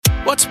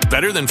What's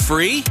better than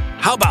free?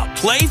 How about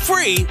play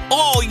free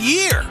all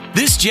year?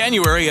 This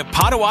January at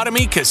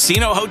Potawatomi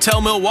Casino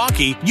Hotel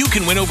Milwaukee, you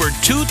can win over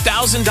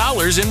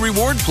 $2,000 in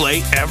reward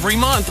play every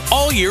month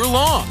all year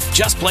long.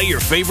 Just play your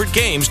favorite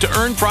games to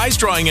earn prize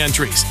drawing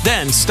entries.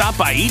 Then stop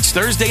by each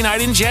Thursday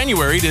night in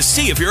January to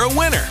see if you're a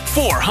winner.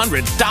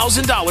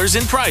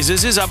 $400,000 in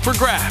prizes is up for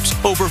grabs.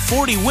 Over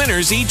 40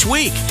 winners each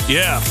week.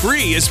 Yeah,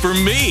 free is for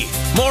me.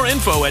 More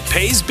info at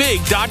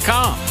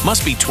paysbig.com.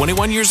 Must be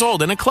 21 years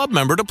old and a club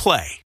member to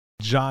play.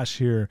 Josh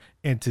here,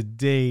 and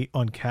today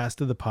on Cast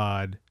of the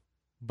Pod,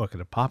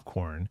 Bucket of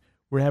Popcorn,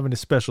 we're having a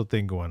special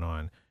thing going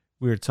on.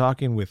 We're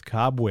talking with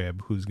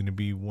Cobweb, who's going to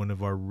be one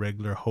of our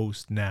regular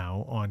hosts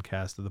now on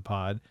Cast of the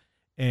Pod,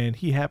 and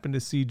he happened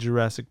to see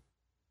Jurassic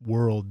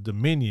World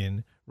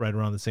Dominion right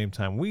around the same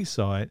time we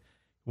saw it.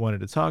 He wanted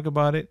to talk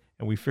about it,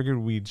 and we figured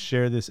we'd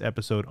share this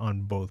episode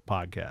on both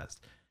podcasts.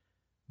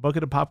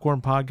 Bucket of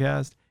Popcorn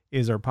podcast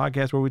is our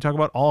podcast where we talk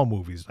about all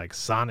movies, like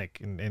Sonic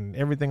and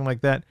everything like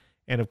that.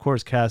 And of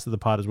course, Cast of the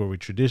Pod is where we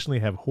traditionally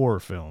have horror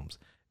films.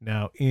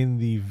 Now, in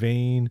the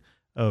vein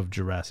of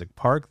Jurassic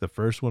Park, the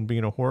first one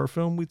being a horror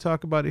film, we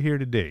talk about it here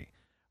today.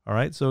 All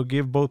right, so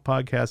give both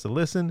podcasts a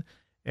listen.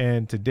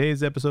 And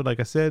today's episode, like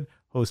I said,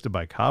 hosted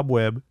by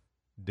Cobweb,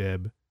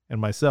 Deb,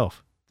 and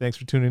myself. Thanks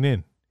for tuning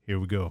in. Here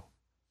we go.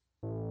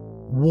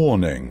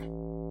 Warning.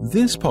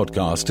 This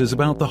podcast is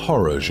about the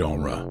horror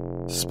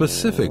genre,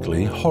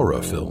 specifically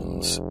horror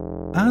films.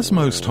 As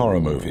most horror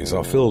movies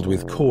are filled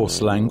with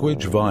coarse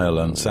language,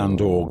 violence,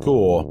 and/or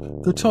gore,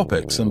 the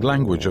topics and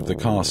language of the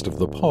cast of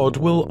the pod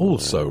will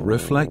also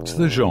reflect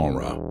the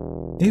genre.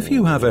 If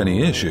you have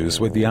any issues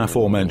with the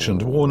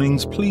aforementioned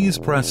warnings, please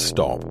press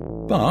stop.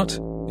 But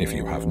if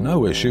you have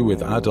no issue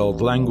with adult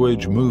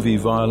language, movie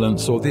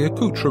violence, or the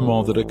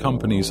accoutrement that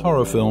accompanies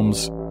horror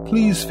films,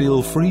 please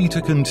feel free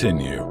to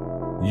continue.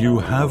 You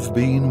have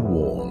been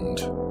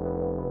warned.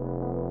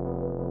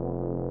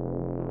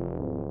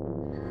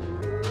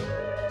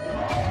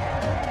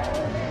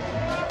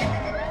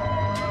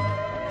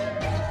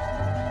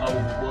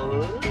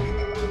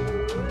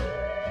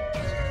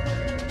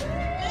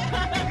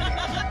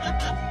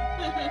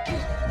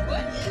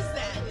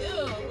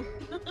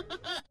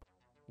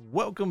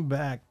 Welcome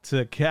back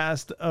to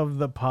Cast of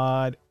the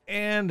Pod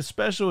and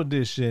special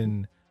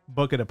edition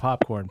Bucket of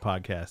Popcorn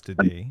podcast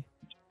today.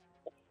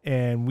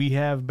 And we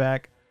have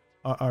back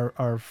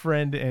our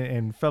friend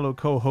and fellow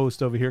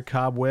co-host over here,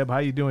 Cobweb. How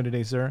you doing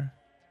today, sir?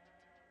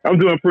 I'm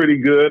doing pretty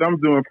good.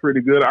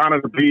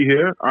 Honored to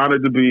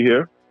be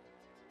here.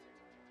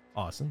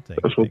 Awesome. Thank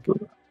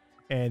you.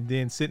 And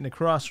then sitting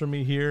across from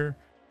me here,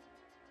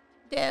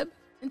 Deb.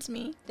 It's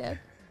me, Deb.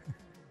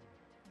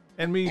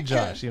 And me,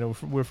 Josh.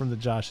 We're from the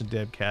Josh and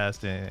Deb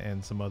cast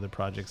and some other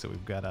projects that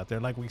we've got out there.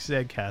 Like we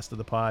said, Cast of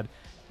the Pod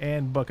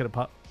and Bucket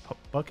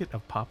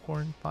of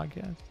Popcorn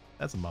podcast.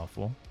 That's a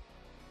mouthful.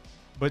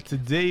 But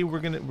today we're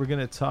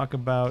gonna talk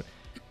about,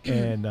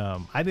 and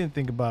I didn't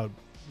think about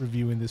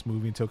reviewing this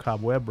movie until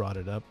Cobweb brought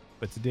it up.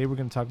 But today we're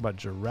gonna talk about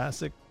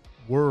Jurassic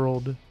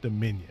World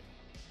Dominion.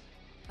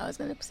 I was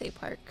gonna say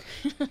Park.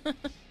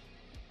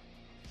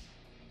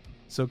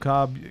 So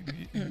Cobb,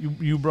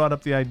 you brought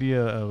up the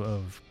idea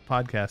of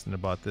podcasting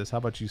about this. How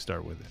about you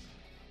start with it?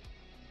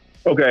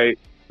 Okay,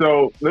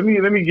 so let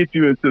me get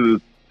you into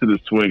the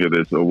swing of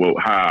this, or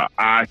how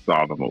I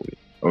saw the movie.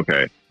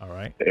 Okay. All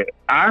right.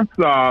 I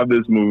saw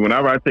this movie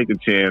whenever I take a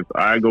chance.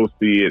 I go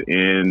see it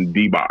in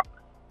D-Box,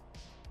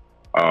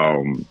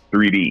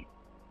 3D.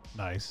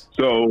 Nice.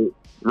 So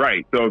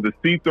right. So the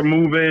seats are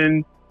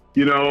moving,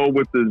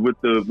 with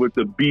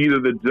the beat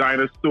of the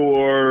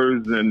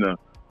dinosaurs and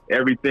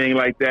everything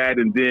like that,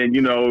 and then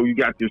you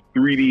got this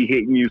 3D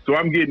hitting you. So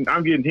I'm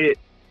getting hit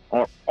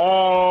on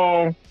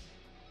all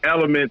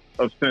elements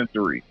of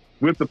sensory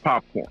with the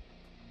popcorn.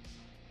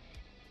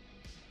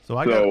 So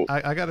I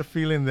got a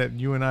feeling that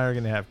you and I are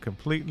going to have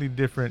completely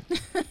different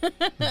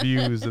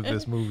views of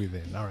this movie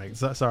then. All right.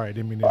 So, sorry, I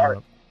didn't mean to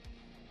interrupt.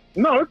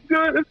 No, it's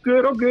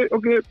good.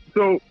 Okay.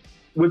 So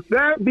with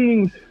that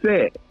being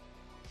said,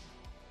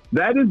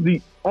 that is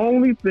the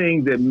only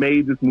thing that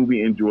made this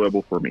movie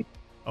enjoyable for me.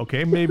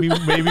 Okay, maybe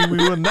we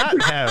will not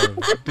have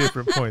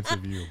different points of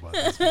view about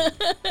this movie.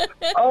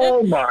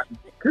 Oh my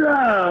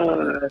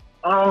God!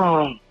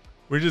 Oh,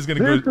 we're just gonna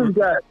go.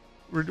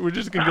 We're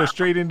just gonna go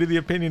straight into the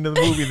opinion of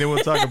the movie, and then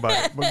we'll talk about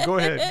it. But go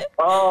ahead.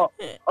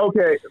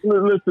 Okay.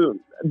 Listen,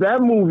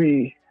 that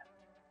movie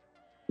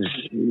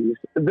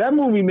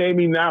made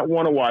me not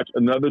want to watch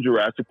another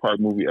Jurassic Park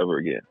movie ever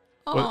again.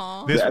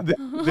 Well,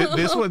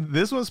 this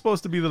one's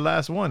supposed to be the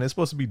last one. It's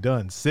supposed to be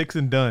done, 6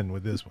 and done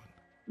with this one.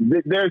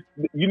 There's,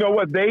 you know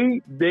what?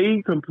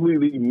 They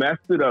completely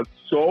messed it up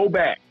so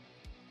bad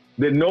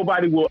that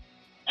nobody will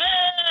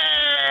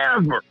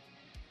ever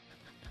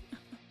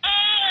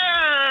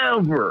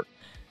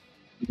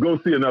go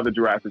see another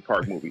Jurassic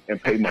Park movie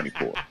and pay money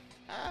for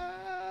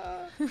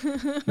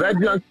it.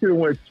 That junk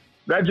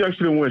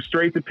should have went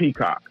straight to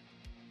Peacock.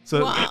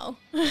 So, wow.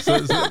 so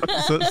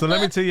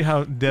let me tell you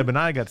how Deb and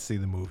I got to see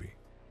the movie.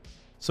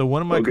 So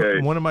one of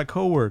my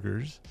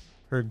coworkers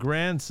her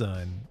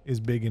grandson is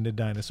big into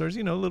dinosaurs.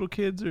 You know, little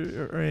kids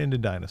are into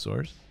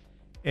dinosaurs.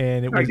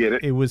 And I get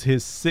it. It was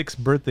his 6th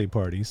birthday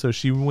party. So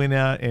she went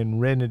out and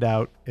rented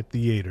out a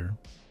theater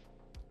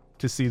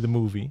to see the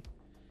movie.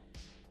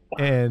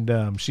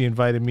 And she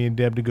invited me and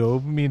Deb to go.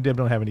 Me and Deb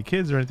don't have any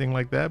kids or anything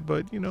like that,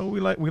 but you know, we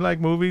like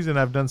movies, and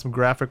I've done some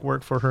graphic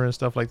work for her and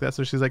stuff like that.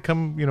 So she's like,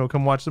 come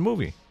watch the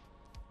movie.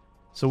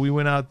 So we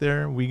went out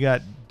there. We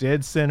got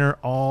dead center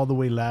all the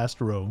way last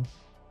row.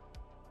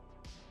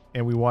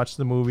 And we watched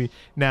the movie.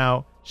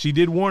 Now, she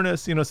did warn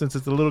us, you know, since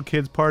it's a little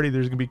kids party,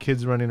 there's going to be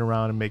kids running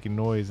around and making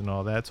noise and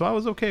all that. So I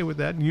was okay with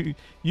that. And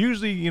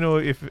usually, you know,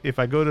 if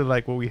I go to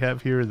like what we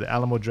have here, the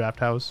Alamo Draft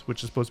House,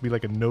 which is supposed to be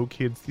like a no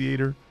kids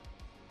theater,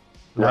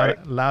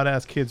 Right. loud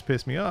ass kids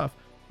piss me off.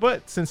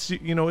 But since,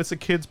 you know, it's a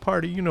kids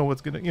party, you know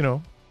what's going to, you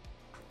know.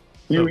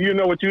 So, You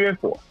know what you're in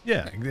for.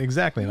 Yeah,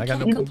 exactly. And I got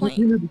no Can't complain.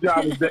 You knew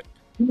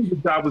the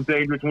job was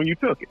dangerous when you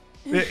took it.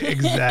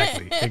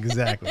 Exactly.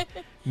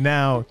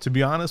 Now, to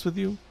be honest with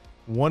you,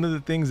 one of the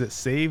things that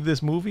saved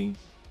this movie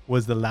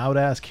was the loud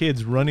ass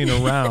kids running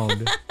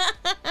around,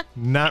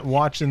 not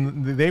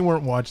watching. They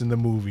weren't watching the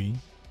movie,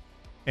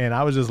 and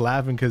I was just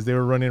laughing because they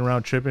were running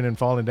around tripping and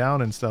falling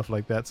down and stuff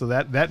like that. So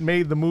that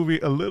made the movie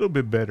a little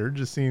bit better.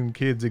 Just seeing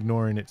kids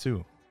ignoring it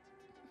too.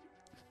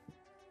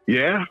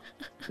 Yeah.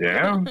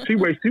 She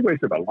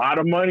wasted a lot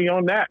of money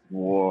on that.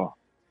 Whoa.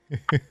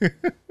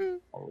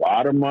 A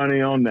lot of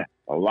money on that.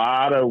 A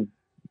lot of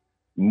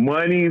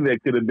money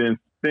that could have been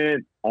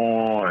spent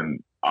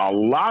on a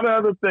lot of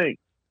other things.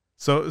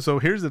 So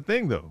here's the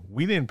thing though.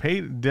 We didn't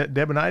pay,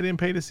 Deb and I didn't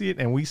pay to see it,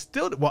 and we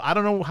still, well, I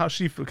don't know how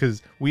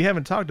because we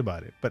haven't talked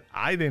about it, but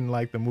I didn't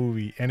like the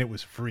movie and it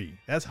was free.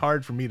 That's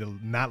hard for me to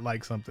not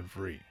like something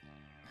free.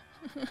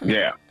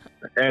 Yeah.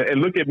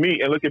 And look at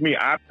me.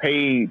 I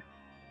paid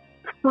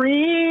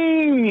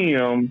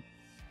premium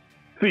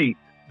seats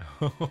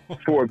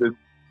for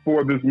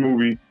this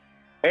movie,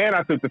 and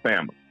I took the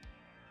family.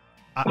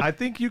 I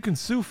think you can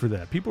sue for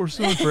that. People are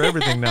suing for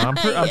everything now.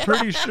 I'm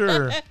pretty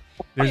sure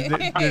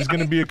there's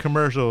going to be a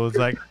commercial. It's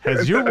like,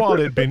 has your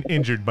wallet been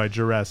injured by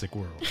Jurassic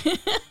World?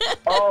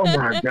 Oh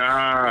my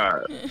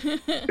God!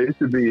 It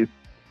should be a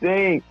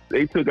stink.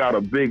 They took out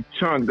a big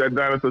chunk. That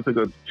dinosaur took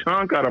a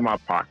chunk out of my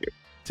pocket.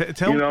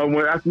 Tell you know,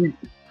 when after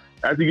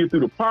you get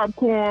through the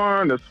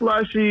popcorn, the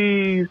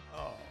slushies,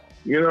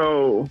 you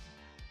know.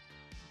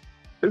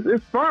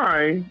 It's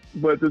fine,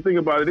 but the thing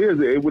about it is,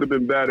 it would have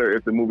been better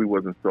if the movie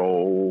wasn't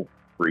so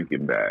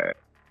freaking bad.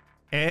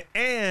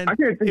 And I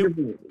can't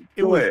think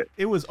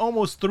it was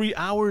almost 3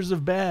 hours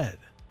of bad.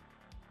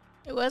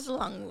 It was a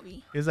long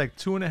movie. It's like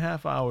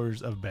 2.5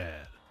 hours of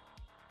bad.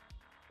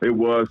 It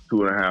was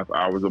 2.5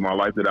 hours of my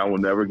life that I will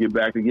never get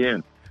back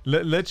again.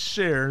 Let's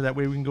share. That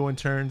way we can go in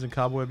turns, and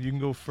Cobweb, you can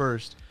go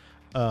first.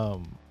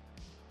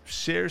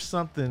 Share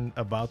something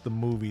about the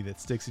movie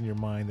that sticks in your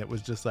mind that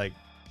was just like,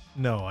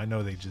 no, I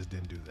know they just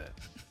didn't do that.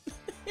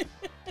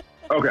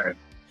 Okay.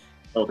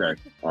 The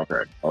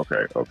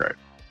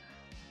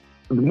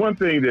one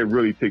thing that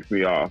really ticks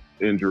me off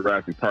in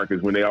Jurassic Park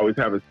is when they always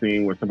have a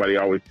scene where somebody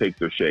always takes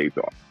their shades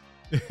off.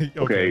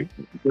 Okay.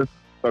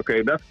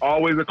 That's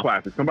always a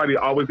classic. Somebody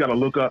always got to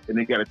look up and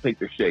they got to take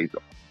their shades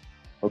off.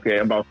 Okay,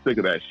 I'm about sick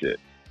of that shit.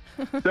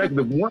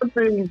 The one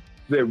thing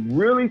that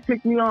really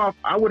ticked me off,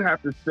 I would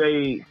have to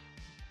say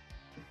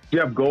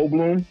Jeff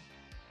Goldblum.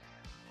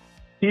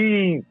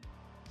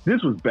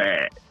 This was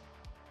bad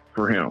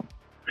for him.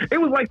 It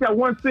was like that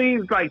one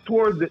scene, like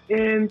towards the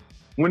end,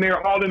 when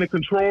they're all in the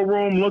control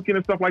room looking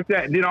and stuff like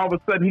that, and then all of a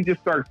sudden he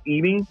just starts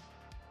eating.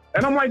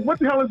 And I'm like, what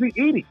the hell is he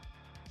eating?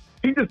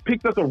 He just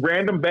picked up a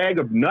random bag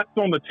of nuts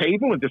on the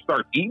table and just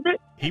starts eating it?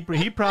 He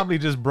probably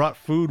just brought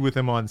food with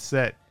him on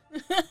set.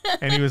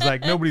 And he was like,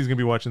 nobody's going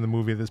to be watching the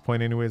movie at this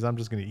point anyways. I'm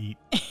just going to eat.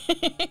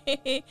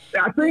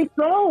 I think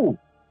so.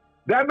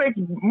 That makes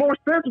more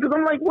sense because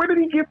I'm like, where did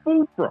he get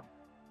food from?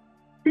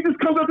 He just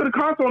comes up to the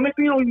console and next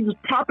thing you know, he's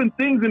just popping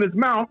things in his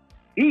mouth,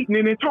 eating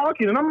and then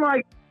talking. And I'm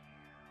like,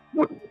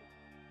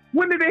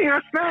 when did they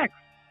have snacks?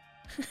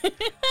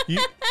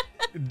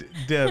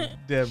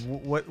 Deb,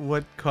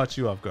 what caught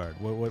you off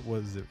guard? What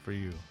was it for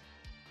you?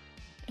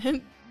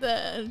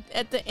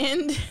 At the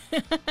end,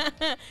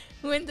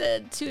 when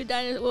the two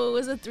dinosaurs, well, it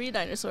was the 3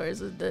 dinosaurs,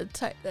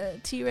 the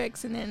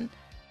T-Rex and then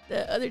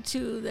the other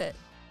 2 that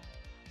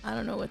I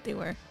don't know what they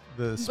were.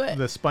 The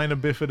Spina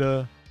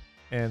bifida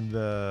and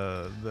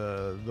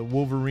the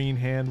Wolverine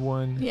hand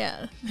one.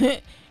 Yeah.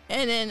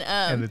 And then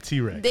and the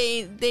T-Rex.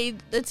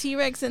 The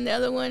T-Rex and the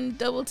other one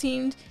double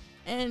teamed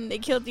and they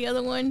killed the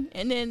other one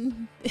and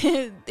then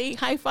they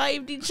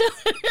high-fived each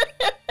other.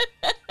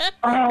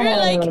 They're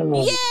like,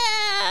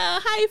 yeah,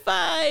 high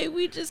five.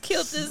 We just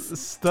killed this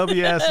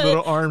stubby ass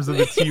little arms of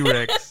the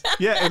T-Rex.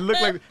 Yeah, it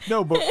looked like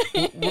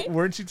but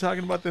weren't you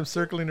talking about them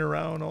circling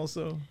around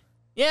also?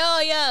 Yeah,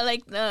 oh yeah,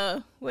 like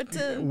what's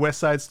the West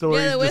Side Story.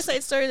 Yeah, the West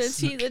Side Story.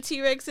 The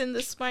T-Rex and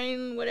the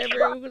spine,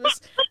 whatever.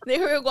 They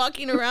were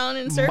walking around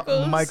in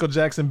circles. Michael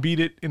Jackson beat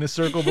it in a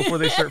circle before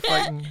they start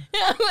fighting.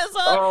 Yeah,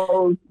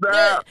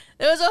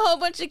 there was a whole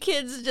bunch of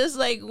kids just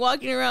like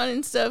walking around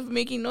and stuff,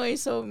 making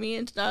noise. So me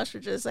and Josh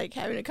were just like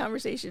having a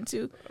conversation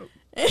too.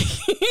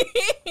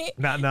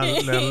 Now,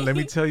 let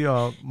me tell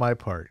y'all my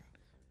part.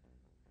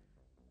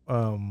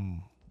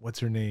 What's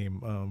her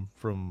name?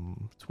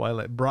 From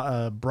Twilight,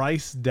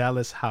 Bryce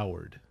Dallas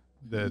Howard,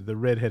 the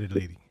redheaded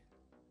lady.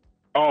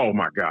 Oh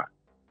my God!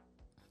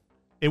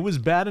 It was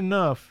bad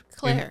enough,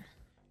 Claire,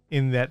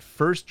 in that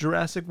first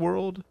Jurassic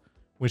World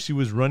when she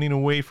was running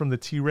away from the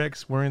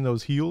T-Rex wearing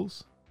those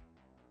heels.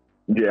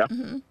 Yeah.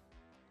 Mm-hmm.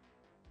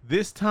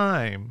 This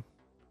time,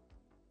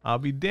 I'll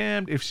be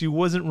damned if she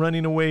wasn't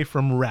running away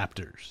from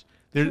raptors.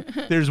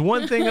 There's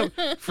one thing.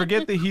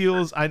 Forget the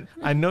heels.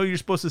 I know you're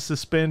supposed to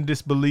suspend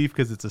disbelief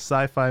because it's a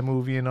sci-fi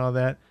movie and all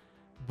that,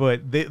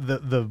 but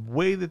the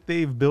way that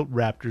they've built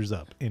raptors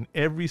up in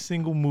every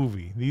single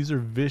movie, these are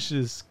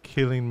vicious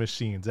killing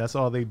machines. That's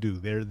all they do.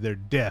 They're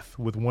death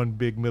with one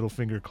big middle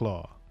finger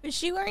claw. is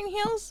she wearing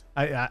heels?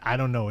 I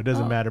don't know. It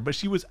doesn't matter. But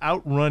she was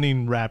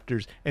outrunning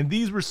raptors, and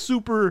these were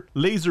super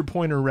laser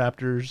pointer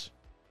raptors.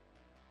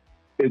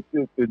 It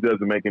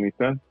doesn't make any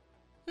sense.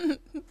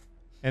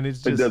 And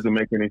it's just, it doesn't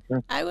make any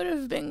sense. I would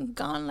have been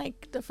gone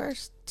like the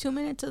first 2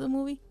 minutes of the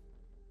movie.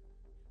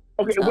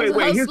 Okay, wait.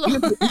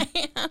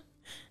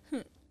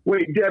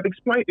 Wait, Deb,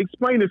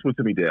 explain this one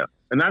to me, Deb.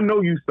 And I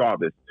know you saw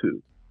this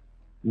too.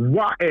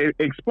 Why?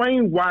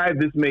 Explain why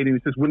this made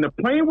any sense. When the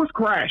plane was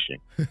crashing,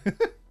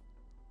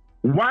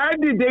 why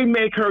did they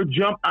make her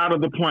jump out of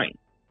the plane?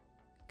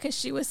 Because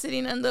she was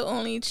sitting on the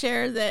only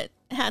chair that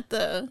had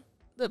the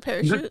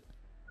parachute.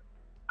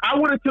 I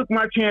would have took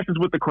my chances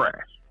with the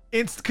crash.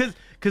 it's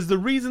because the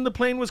reason the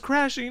plane was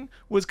crashing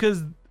was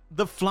because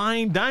the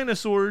flying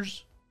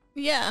dinosaurs.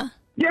 Yeah.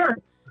 Yeah.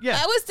 Yeah.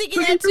 I was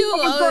thinking So that too. you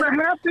know what's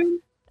gonna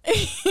happen?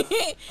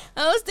 I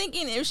was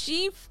thinking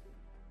if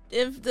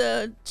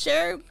the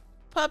chair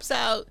pops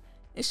out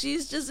and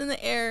she's just in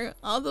the air,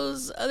 all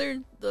those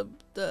other the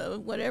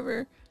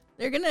whatever,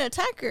 they're gonna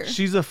attack her.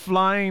 She's a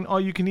flying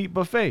all-you-can-eat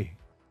buffet.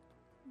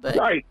 But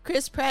Right.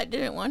 Chris Pratt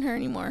didn't want her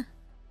anymore.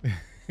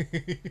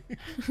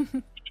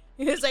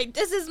 He was like,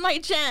 "This is my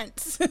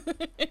chance."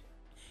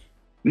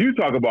 You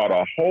talk about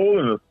a hole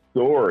in the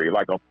story,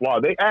 like a flaw.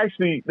 They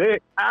honestly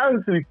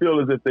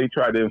feel as if they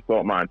tried to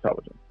insult my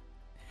intelligence.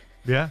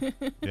 Yeah.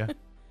 Yeah.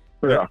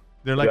 Yeah.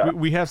 They're like, Yeah.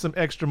 we have some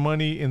extra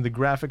money in the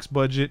graphics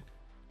budget.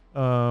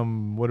 What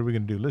are we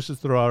gonna do? Let's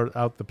just throw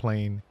out the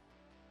plane.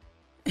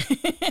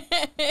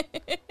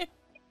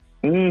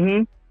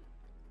 Mm-hmm.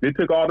 They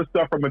took all the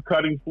stuff from the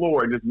cutting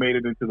floor and just made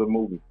it into the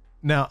movie.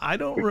 Now I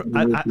don't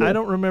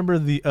remember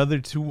the other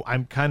two. I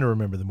kind of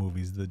remember the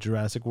movies, the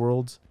Jurassic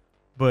Worlds,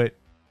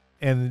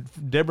 and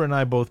Deborah and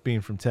I both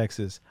being from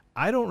Texas,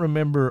 I don't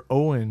remember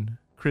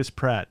Chris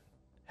Pratt,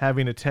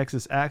 having a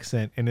Texas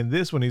accent. And in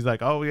this one, he's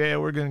like, "Oh yeah,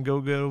 we're gonna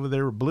go get over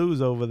there with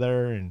Blues over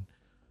there," and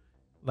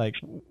like,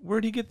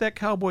 where'd he get that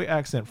cowboy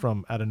accent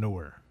from out of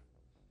nowhere?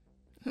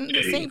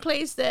 The same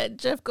place that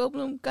Jeff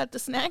Goldblum got the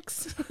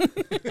snacks.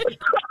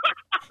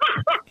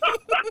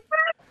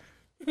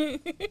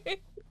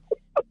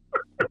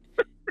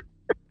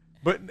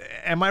 But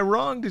am I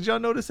wrong? Did y'all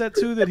notice that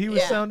too? That he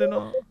was sounding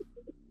all.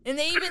 And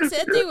they even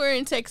said they were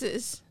in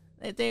Texas.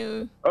 That they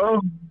were.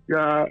 Oh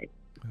God!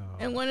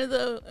 And one of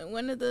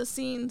the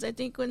scenes, I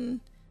think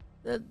when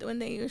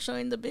they were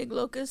showing the big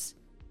locust,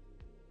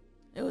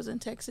 it was in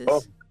Texas.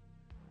 Oh.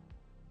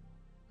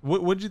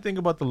 What did you think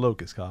about the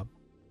locust, Cobb?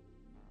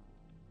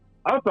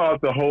 I thought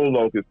the whole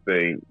locust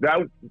thing that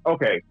was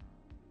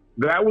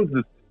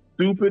the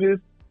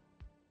stupidest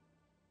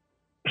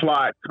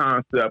plot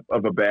concept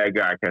of a bad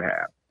guy could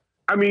have.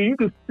 I mean, you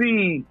could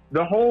see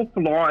the whole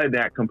flaw in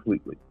that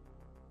completely.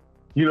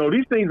 You know,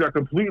 these things are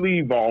completely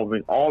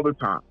evolving all the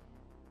time.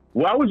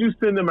 Why would you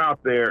send them out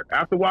there?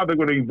 After a while, they're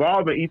going to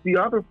evolve and eat the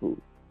other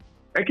food.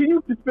 And can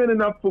you spend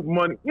enough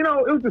money? You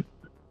know, it was just,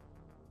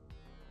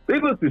 they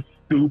looked just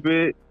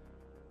stupid.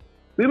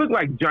 They looked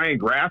like giant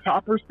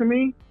grasshoppers to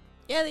me.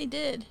 Yeah, they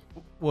did.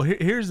 Well,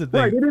 here's the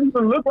thing. Right, they didn't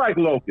even look like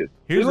locusts.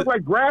 They looked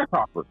like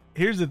grasshoppers.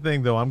 Here's the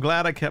thing, though. I'm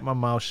glad I kept my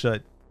mouth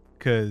shut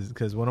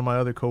because one of my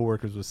other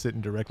coworkers was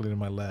sitting directly to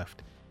my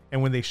left.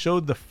 And when they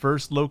showed the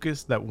first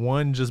locust, that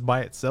one just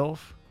by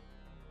itself,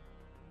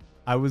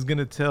 I was going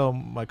to tell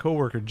my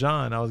coworker,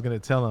 John, I was going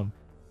to tell him,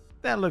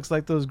 that looks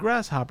like those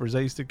grasshoppers I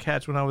used to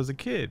catch when I was a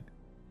kid.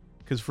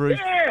 Because for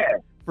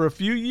a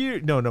few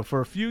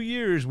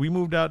years, we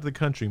moved out to the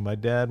country. My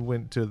dad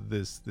went to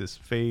this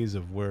phase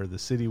of where the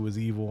city was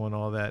evil and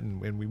all that,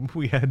 and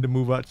we had to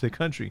move out to the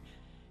country.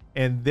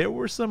 And there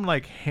were some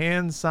like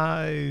hand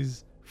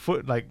size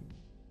foot, like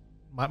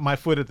my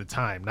foot at the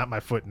time, not my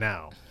foot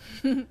now,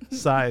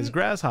 size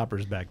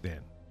grasshoppers back then.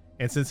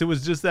 And since it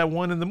was just that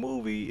one in the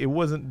movie,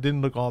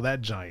 didn't look all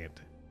that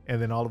giant.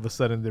 And then all of a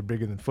sudden they're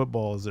bigger than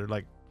footballs. They're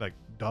like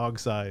dog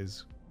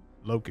size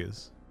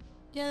locusts.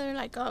 Yeah, they're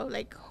like all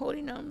like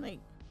holding them like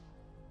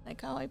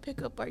how I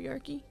pick up our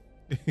Yorkie.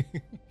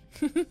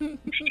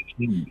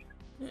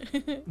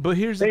 But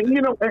here's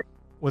the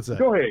what's that?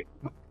 Go ahead.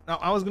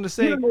 I was gonna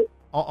say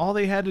all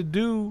they had to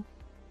do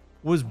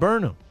was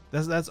burn them.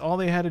 That's all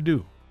they had to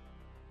do.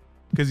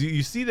 Because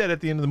you see that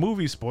at the end of the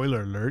movie.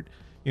 Spoiler alert.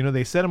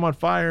 They set them on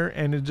fire,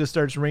 and it just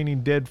starts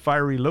raining dead,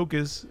 fiery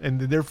locusts, and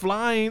they're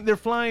flying. They're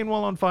flying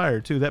while on fire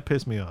too. That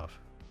pissed me off.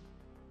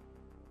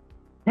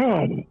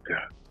 Oh my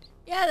god.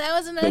 Yeah, that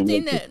was another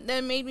thing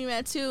that made me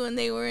mad too. And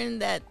they were in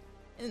that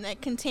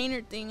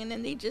container thing, and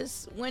then they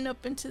just went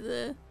up into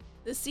the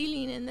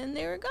ceiling, and then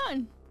they were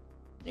gone.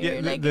 They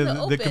were like in the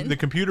open. The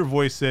computer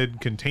voice said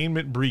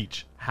containment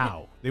breach.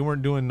 How? They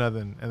weren't doing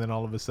nothing, and then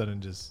all of a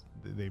sudden just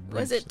they breached.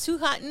 Was it too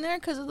hot in there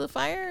because of the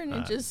fire, and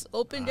it just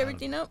opened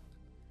everything up?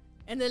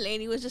 And the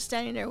lady was just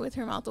standing there with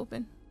her mouth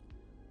open.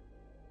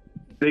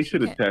 They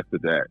should have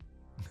tested that.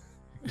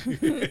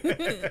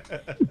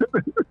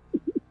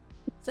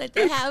 It's like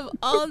they have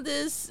all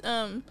this.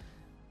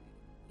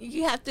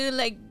 You have to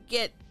like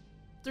get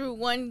through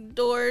one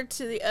door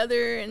to the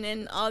other, and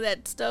then all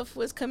that stuff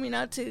was coming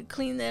out to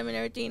clean them and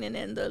everything, and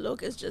then the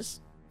locust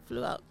just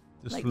flew out.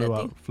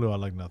 Flew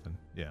out like nothing.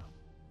 Yeah.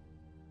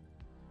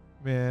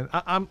 Man,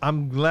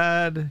 I'm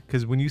glad,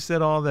 because when you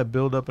said all that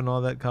build up and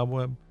all that,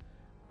 Cobweb,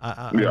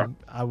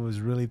 I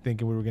was really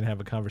thinking we were gonna have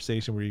a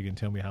conversation where you can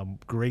tell me how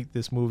great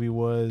this movie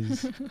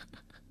was.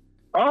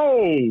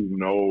 Oh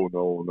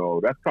no!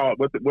 That's called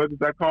what is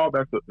that called?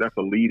 That's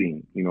a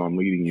leading. I'm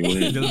leading you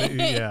in.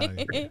 Yeah.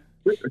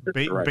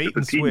 Bait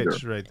and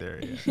switch right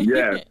there.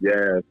 Yeah.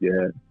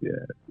 Yes.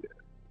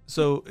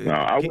 So no,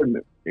 I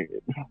wouldn't.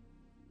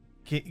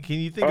 Can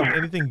you think of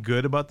anything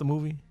good about the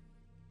movie?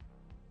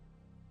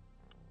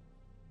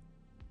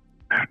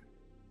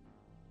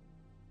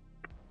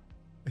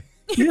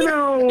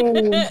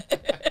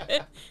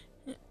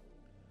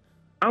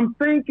 I'm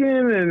thinking,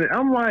 and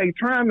I'm like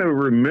trying to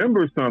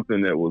remember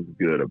something that was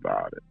good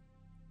about it.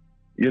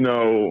 You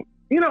know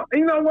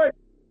what?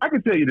 I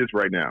can tell you this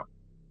right now.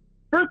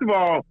 First of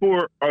all,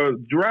 for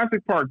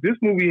Jurassic Park, this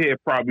movie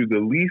had probably the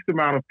least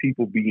amount of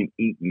people being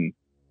eaten.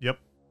 Yep.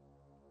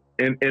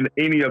 In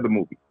any other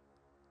movie.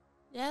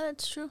 Yeah,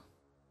 that's true.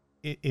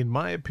 In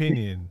my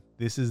opinion,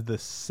 this is the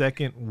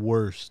second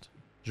worst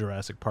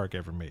Jurassic Park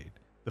ever made.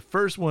 The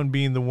first one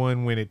being the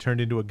one when it turned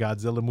into a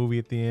Godzilla movie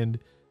at the end,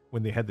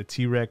 when they had the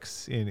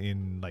T-Rex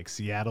in like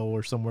Seattle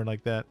or somewhere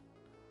like that.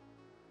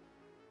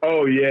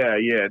 Oh yeah.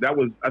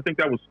 I think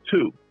that was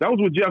 2. That was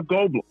with Jeff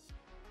Goldblum.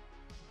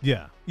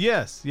 Yeah.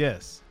 Yes.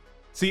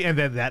 See, and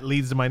that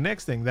leads to my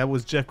next thing. That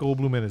was Jeff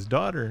Goldblum and his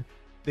daughter.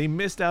 They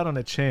missed out on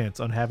a chance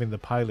on having the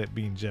pilot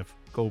being Jeff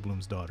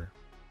Goldblum's daughter.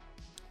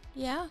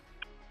 Yeah.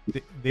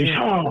 They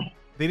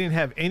didn't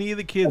have any of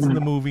the kids in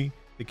the movie.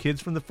 The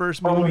kids from the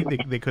first movie,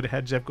 they could have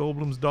had Jeff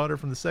Goldblum's daughter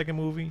from the second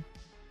movie.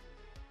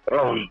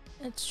 Oh,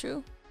 that's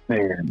true.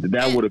 Man,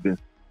 that would have been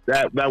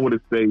that would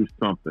have saved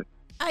something.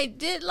 I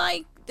did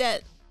like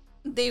that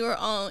they were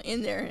all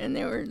in there and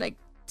they were like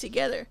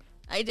together.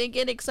 I did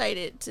get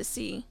excited to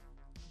see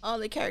all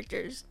the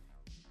characters,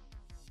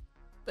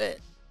 but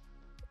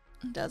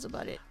that's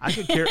about it. I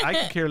could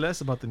care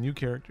less about the new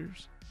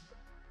characters.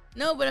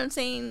 No, but I'm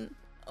saying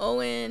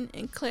Owen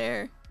and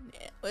Claire,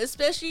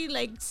 especially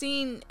like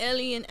seeing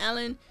Ellie and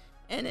Alan,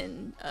 and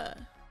then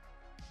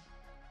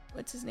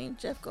what's his name?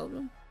 Jeff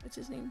Goldblum. What's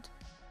his name?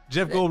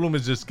 Jeff Goldblum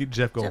is just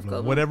Jeff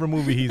Goldblum. Whatever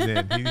movie he's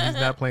in, he's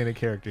not playing a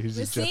character. He's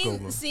just Jeff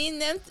Goldblum. Seeing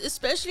them,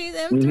 especially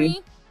them three,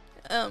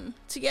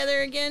 together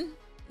again,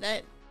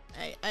 that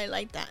I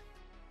like that.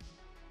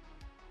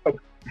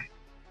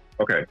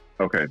 Okay.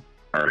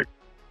 All right.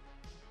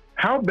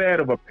 How bad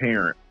of a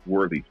parent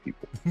were these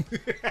people?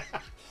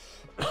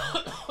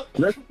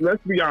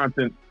 Let's be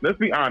honest. Let's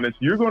be honest.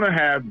 You're going to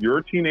have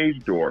your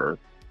teenage daughter,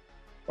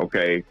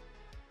 okay,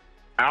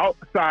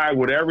 outside,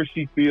 whatever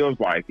she feels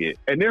like it,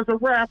 and there's a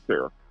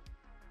raptor,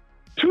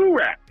 2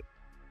 raptors,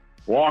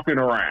 walking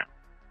around,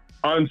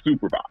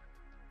 unsupervised.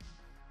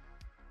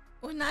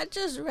 Well, not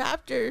just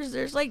raptors.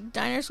 There's like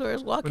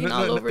dinosaurs walking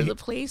all over the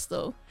place,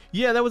 though.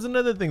 Yeah, that was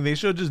another thing. They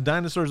showed just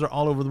dinosaurs are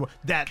all over the world.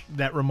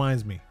 That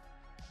reminds me.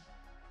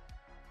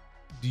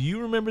 Do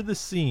you remember the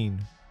scene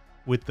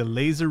with the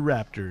laser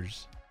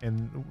raptors?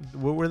 And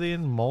what were they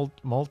in?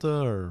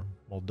 Malta or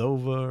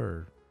Moldova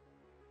or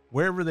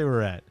wherever they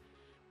were at,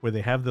 where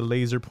they have the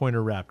laser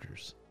pointer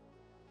raptors.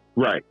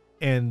 Right.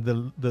 And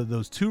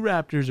those 2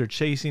 raptors are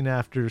chasing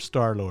after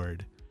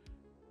Star-Lord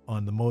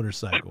on the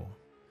motorcycle.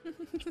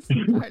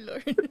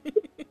 Star-Lord.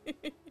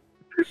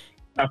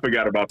 I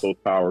forgot about those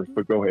powers,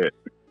 but go ahead.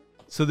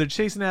 So they're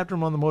chasing after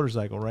him on the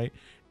motorcycle, right?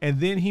 And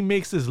then he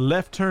makes this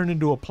left turn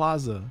into a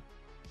plaza.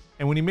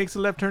 And when he makes a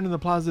left turn in the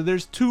plaza,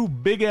 there's 2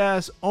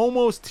 big-ass,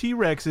 almost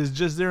T-Rexes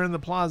just there in the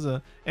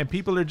plaza. And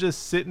people are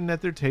just sitting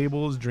at their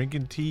tables,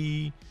 drinking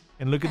tea,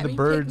 and looking at the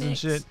birds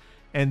picnics and shit.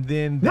 And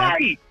then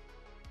right.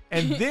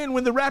 And then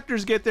when the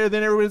raptors get there,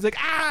 then everybody's like,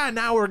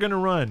 now we're going to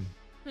run.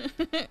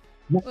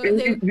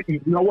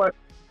 You know what?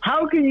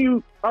 How can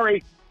you, all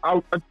right,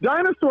 a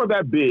dinosaur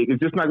that big is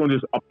just not going to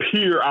just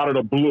appear out of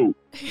the blue.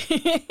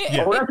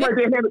 Yeah. Oh, that's right.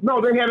 They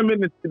had them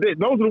in those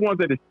are the ones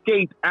that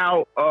escaped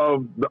out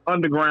of the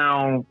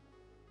underground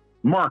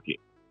market.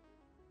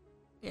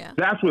 Yeah.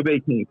 That's where they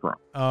came from.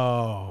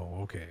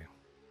 Oh, okay.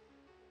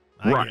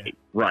 Right.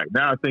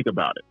 Now I think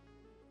about it.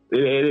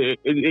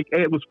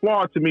 It was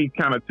flawed to me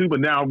kind of too, but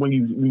now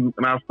when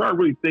I start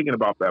really thinking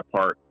about that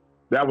part,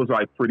 that was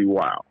like pretty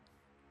wild.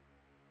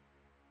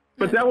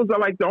 But that was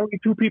like the only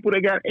two people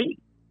that got ate.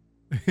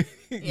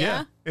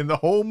 Yeah, in the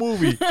whole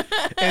movie.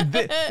 and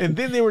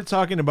then they were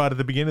talking about at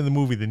the beginning of the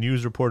movie, the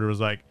news reporter was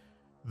like,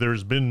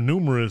 there's been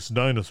numerous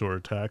dinosaur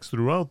attacks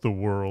throughout the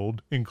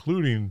world,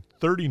 including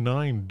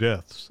 39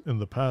 deaths in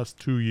the past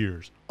 2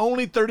 years.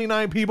 Only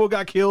 39 people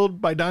got killed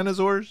by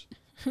dinosaurs?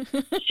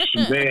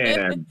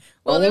 Man.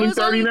 Well, only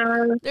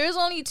 39? There's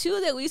only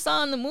 2 that we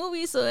saw in the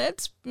movie, so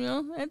that's,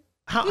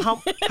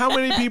 How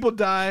many people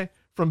die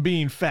from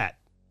being fat?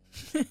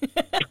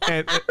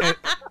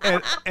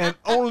 and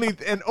only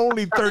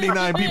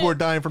 39 people are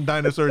dying from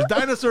dinosaurs.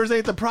 Dinosaurs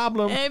ain't the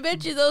problem. And I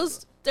bet you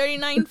those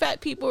 39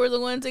 fat people were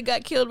the ones that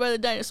got killed by the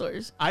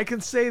dinosaurs. I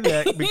can say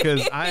that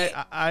because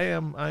I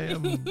am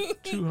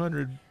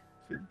 200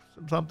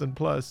 something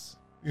plus.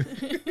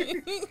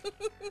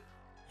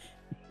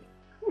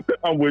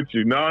 I'm with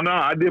you. No,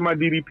 I did my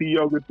DDP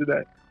yoga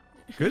today.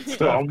 Good stuff.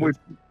 So I'm with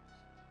you.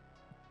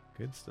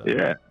 Good stuff.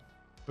 Yeah.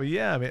 But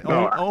yeah, I mean,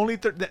 No,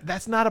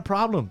 that's not a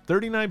problem.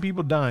 39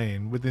 people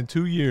dying within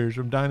 2 years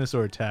from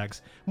dinosaur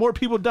attacks. More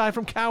people die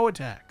from cow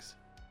attacks.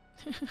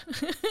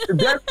 So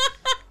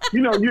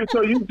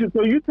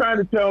you trying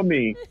to tell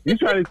me, you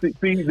trying to see,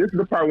 this is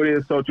the part where it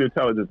is social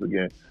intelligence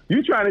again.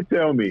 You trying to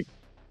tell me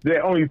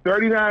that only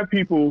 39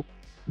 people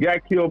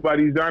got killed by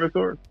these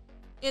dinosaurs?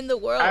 In the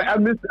world.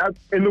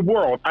 In the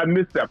world, I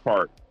missed that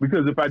part.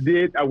 Because if I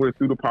did, I would have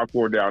threw the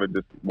popcorn down and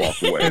just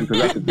walked away. Because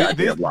that's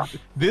exactly what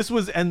this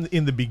was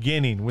in the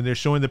beginning when they're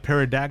showing the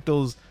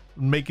pterodactyls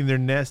making their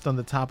nest on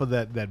the top of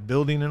that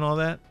building and all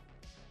that.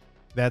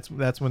 That's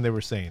when they were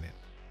saying it.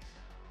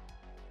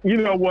 You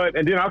know what?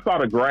 And then I saw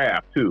the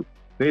graph too.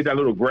 They had that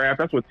little graph.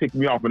 That's what ticked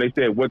me off when they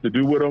said what to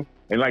do with them.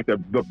 And like the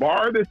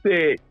bar that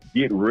said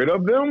get rid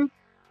of them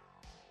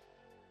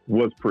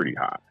was pretty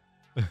high.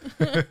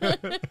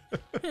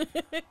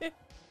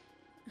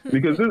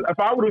 Because if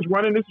I would have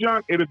running this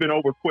junk, it'd have been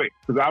over quick.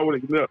 Because I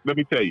would have. Let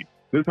me tell you,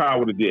 this is how I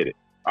would have did it.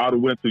 I would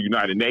have went to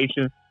United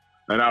Nations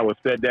and I would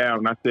have sat down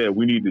and I said,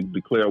 we need to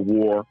declare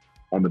war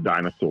on the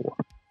dinosaur,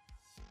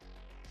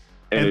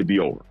 and it'd be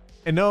over.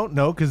 And no,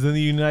 because then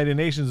the United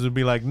Nations would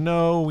be like,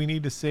 no, we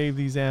need to save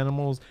these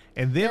animals.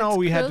 And then all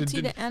we had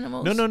to do.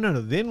 Animals.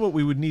 No. Then what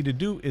we would need to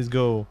do is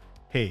go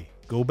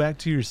back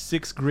to your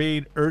 6th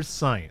grade earth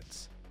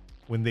science.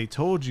 When they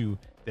told you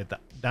that the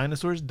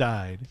dinosaurs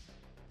died,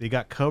 they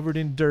got covered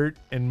in dirt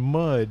and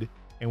mud,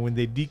 and when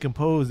they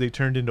decomposed, they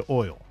turned into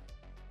oil.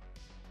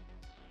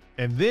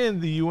 And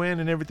then the UN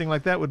and everything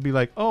like that would be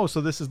like, oh,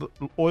 so this is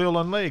oil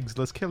on legs.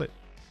 Let's kill it.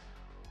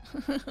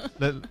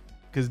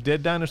 Because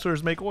dead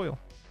dinosaurs make oil.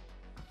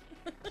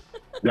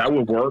 That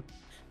would work.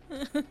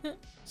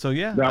 So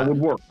yeah, that would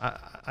work.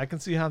 I can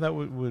see how that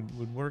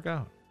would work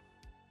out.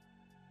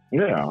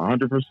 Yeah,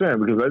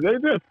 100%.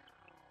 Because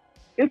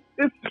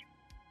it's.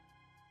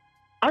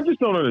 I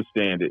just don't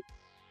understand it.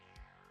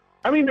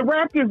 I mean, the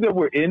raptors that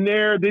were in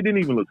there, they didn't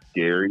even look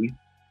scary.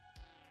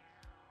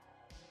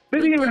 They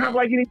didn't even have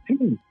like any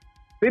teeth.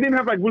 They didn't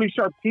have like really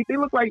sharp teeth. They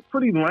look like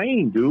pretty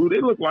lame, dude.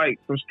 They look like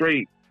some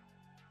straight.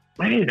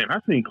 Man,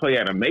 I've seen clay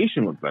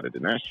animation look better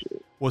than that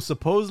shit. Well,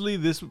 supposedly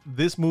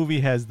this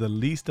movie has the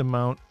least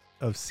amount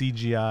of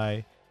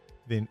CGI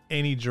than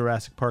any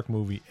Jurassic Park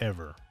movie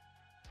ever.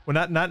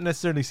 Well, not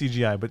necessarily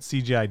CGI, but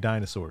CGI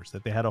dinosaurs.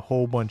 That they had a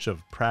whole bunch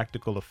of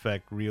practical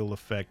effect, real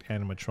effect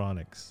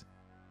animatronics.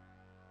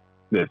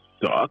 That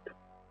sucked.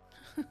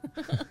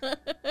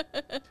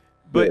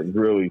 But it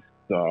really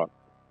sucked.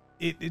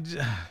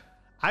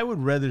 I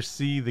would rather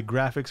see the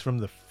graphics from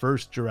the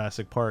first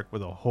Jurassic Park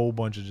with a whole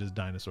bunch of just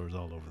dinosaurs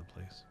all over the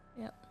place.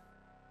 Yep.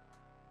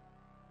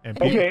 And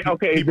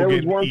okay. There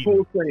was one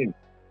cool thing.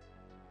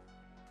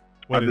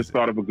 I just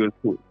thought of a good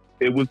cool.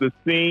 It was the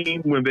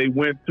scene when they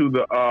went to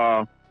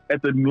the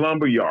at the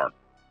lumber yard,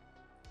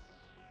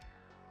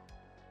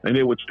 and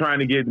they were trying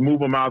to move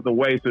them out of the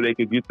way so they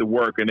could get to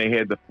work, and they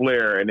had the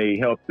flare, and they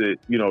helped it,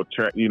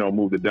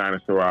 move the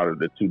dinosaur out of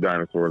the 2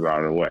 dinosaurs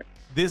out of the way.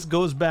 This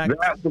goes back.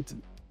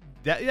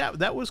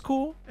 That was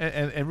cool,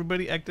 and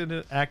everybody acted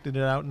it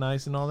out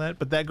nice and all that.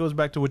 But that goes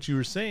back to what you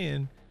were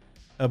saying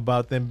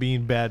about them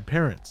being bad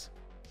parents,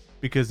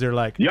 because they're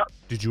like, yep.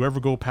 Did you ever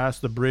go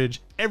past the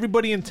bridge?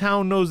 Everybody in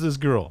town knows this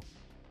girl.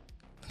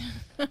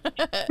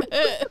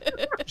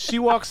 She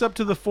walks up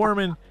to the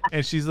foreman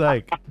and she's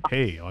like,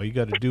 hey, all you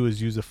got to do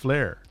is use a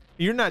flare.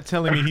 You're not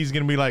telling me he's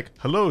going to be like,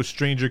 hello,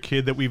 stranger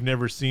kid that we've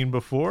never seen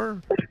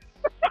before.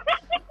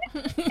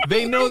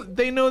 They know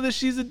that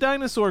she's a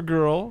dinosaur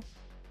girl.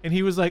 And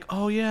he was like,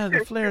 oh, yeah,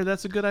 the flare.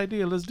 That's a good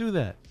idea. Let's do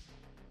that.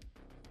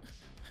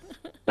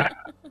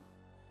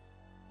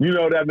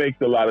 That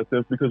makes a lot of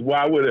sense, because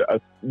why would it?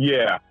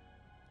 Yeah.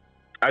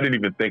 I didn't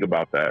even think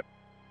about that.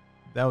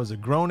 That was a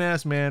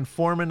grown-ass man,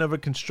 foreman of a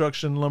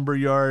construction lumber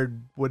yard,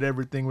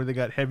 whatever thing where they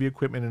got heavy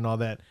equipment and all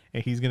that,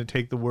 and he's going to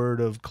take the word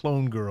of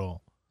clone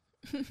girl.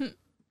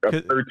 A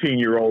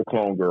 13-year-old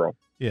clone girl.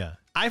 Yeah.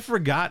 I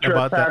forgot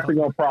about that. Trespassing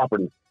on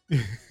property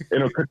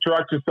in a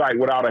construction site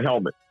without a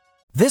helmet.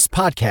 This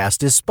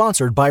podcast is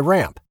sponsored by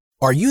Ramp.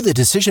 Are you the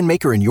decision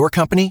maker in your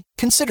company?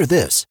 Consider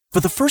this.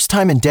 For the first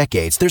time in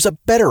decades, there's a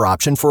better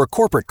option for a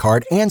corporate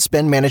card and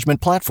spend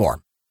management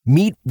platform.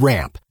 Meet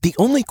Ramp, the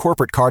only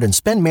corporate card and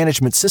spend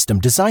management system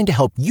designed to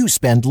help you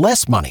spend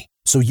less money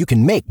so you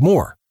can make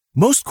more.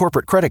 Most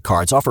corporate credit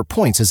cards offer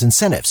points as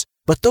incentives,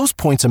 but those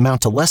points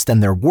amount to less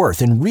than their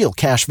worth in real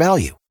cash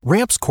value.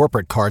 Ramp's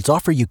corporate cards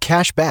offer you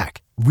cash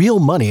back, real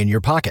money in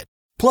your pocket.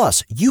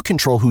 Plus, you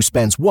control who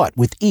spends what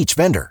with each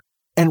vendor.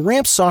 And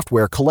Ramp's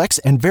software collects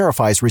and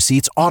verifies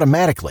receipts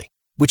automatically,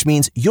 which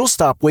means you'll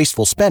stop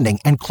wasteful spending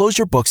and close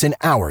your books in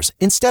hours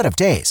instead of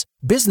days.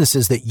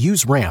 Businesses that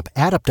use Ramp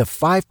add up to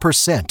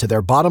 5% to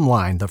their bottom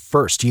line the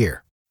first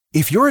year.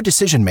 If you're a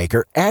decision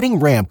maker, adding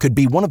Ramp could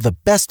be one of the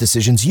best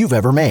decisions you've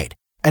ever made.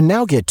 And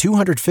now get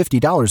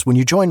 $250 when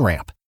you join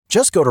Ramp.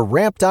 Just go to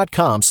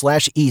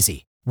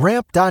ramp.com/easy.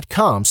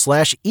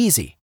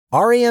 Ramp.com/easy.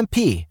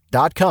 RAMP.com/easy.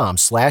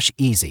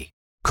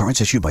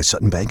 Cards issued by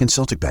Sutton Bank and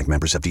Celtic Bank,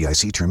 members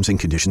FDIC. Terms and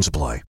conditions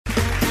apply.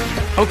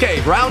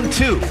 Okay, round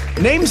two.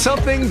 Name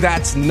something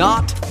that's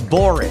not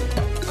boring.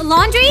 A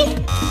laundry?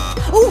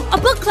 Ooh, a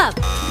book club.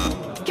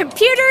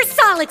 Computer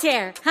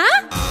solitaire,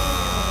 huh?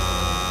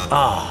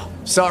 Ah,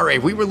 sorry,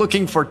 we were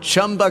looking for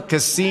Chumba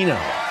Casino.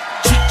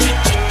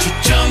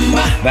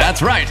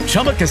 That's right,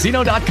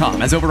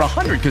 ChumbaCasino.com has over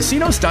 100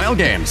 casino-style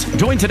games.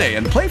 Join today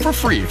and play for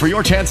free for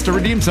your chance to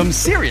redeem some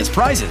serious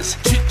prizes.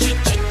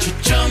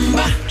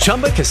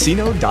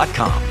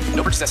 ChumbaCasino.com.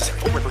 No purchase necessary.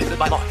 Void where prohibited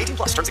by law.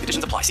 18+ terms and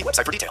conditions apply. See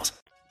website for details.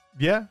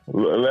 Yeah.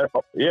 Let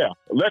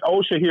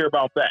OSHA hear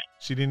about that.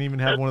 She didn't even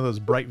have one of those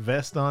bright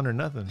vests on or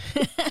nothing.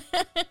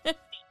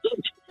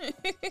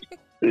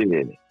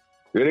 There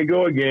they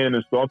go again,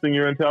 insulting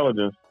your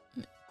intelligence.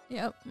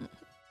 Yep.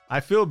 I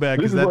feel bad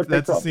because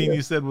that's the scene about.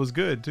 you said was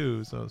good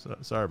too. So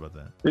sorry about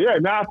that. Yeah,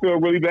 now I feel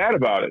really bad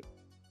about it.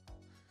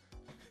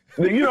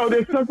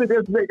 There's something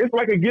it's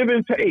like a give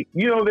and take.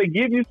 They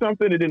give you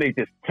something and then they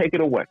just take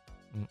it away.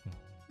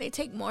 They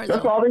take more,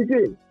 That's though. all they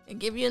did. They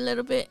give you a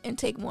little bit and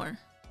take more.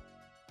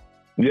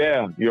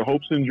 Yeah, your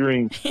hopes and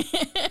dreams.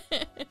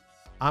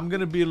 I'm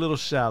going to be a little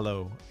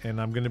shallow, and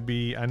I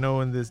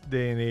know in this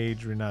day and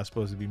age, we're not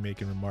supposed to be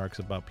making remarks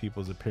about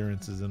people's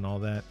appearances and all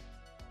that,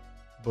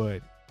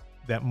 but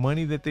that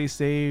money that they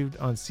saved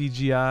on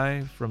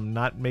CGI from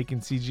not making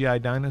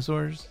CGI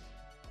dinosaurs,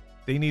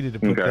 they needed to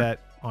put that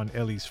on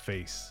Ellie's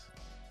face.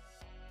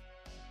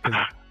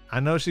 I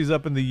know she's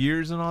up in the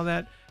years and all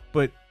that,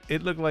 but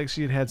it looked like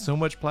she had so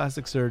much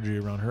plastic surgery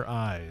around her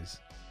eyes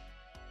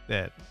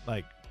that,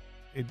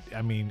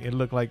 it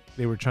looked like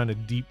they were trying to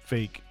deep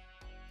fake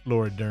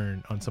Laura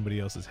Dern on somebody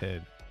else's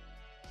head.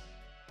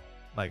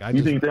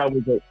 You think that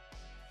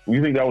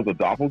was a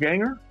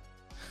doppelganger?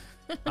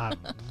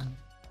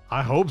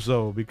 I hope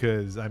so,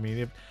 because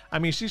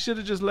she should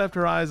have just left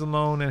her eyes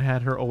alone and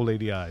had her old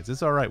lady eyes.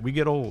 It's all right. We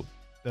get old.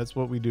 That's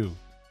what we do.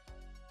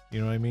 You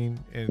know what I mean?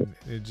 And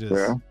it just.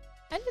 Yeah.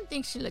 I didn't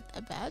think she looked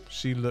that bad.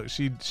 She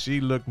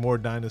looked more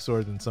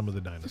dinosaur than some of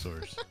the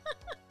dinosaurs.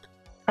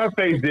 Her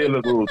face did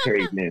look a little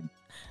caved in.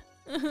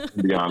 To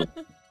be honest,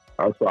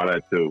 I saw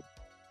that too.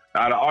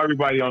 Out of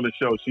everybody on the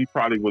show, she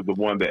probably was the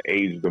one that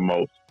aged the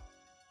most,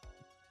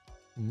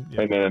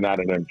 and then not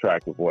in an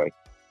attractive way.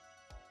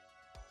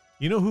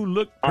 You know who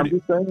looked?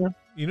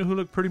 You know who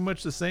looked pretty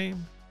much the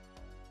same?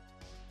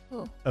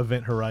 Who?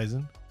 Event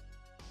Horizon.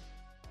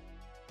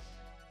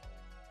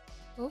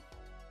 Who?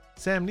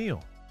 Sam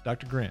Neill,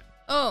 Dr. Grant.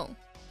 Oh,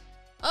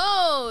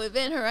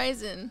 Event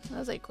Horizon. I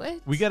was like, what?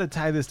 We got to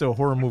tie this to a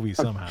horror movie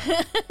somehow.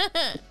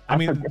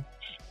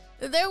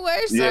 There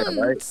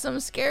were some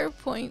scare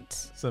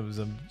points.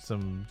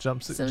 Some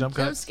jump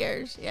jump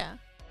scares, yeah.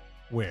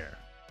 Where?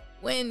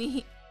 When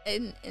he,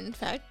 in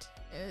fact,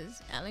 it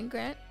was Alan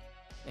Grant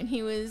when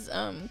he was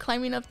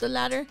climbing up the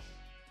ladder.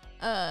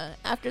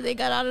 After they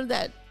got out of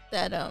that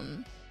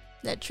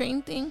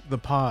train thing. The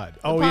pod.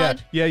 The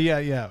pod. Yeah.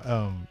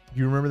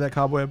 You remember that,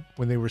 Cobweb,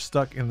 when they were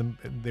stuck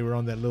they were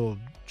on that little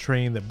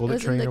train, that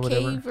bullet train or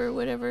whatever? Cave or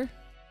whatever.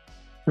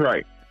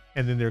 Right.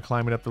 And then they're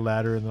climbing up the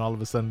ladder, and then all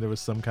of a sudden there was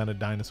some kind of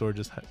dinosaur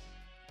just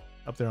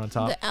up there on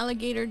top. The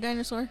alligator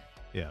dinosaur.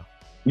 Yeah.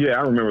 Yeah,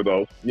 I remember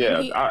those. Yeah,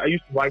 I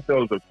used to like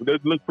those. They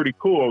looked pretty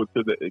cool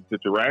until the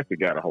Jurassic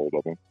got a hold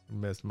of them.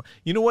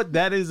 You know what?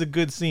 That is a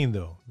good scene,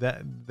 though.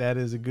 That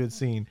is a good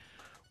scene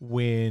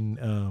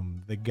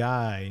when the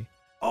guy.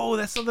 Oh,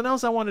 that's something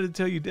else I wanted to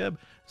tell you, Deb.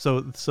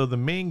 So the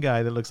main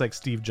guy that looks like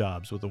Steve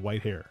Jobs with the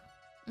white hair.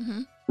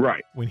 Mm-hmm.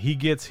 Right. When he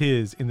gets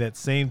his in that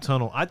same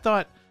tunnel, I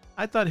thought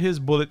his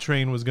bullet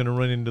train was going to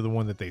run into the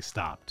one that they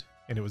stopped,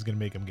 and it was going to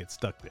make him get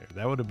stuck there.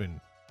 That would have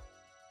been.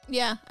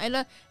 Yeah, I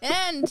love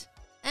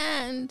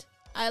and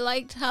I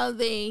liked how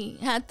they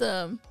had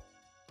the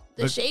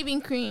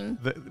shaving cream.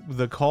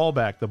 The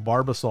callback, the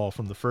Barbasol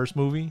from the first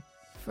movie,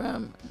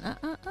 From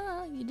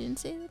you didn't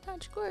say the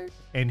magic word.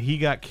 And he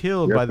got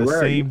killed by the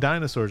same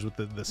dinosaurs with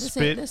the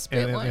spit,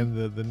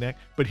 and the neck.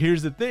 But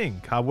here's the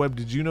thing, Cobweb,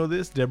 did you know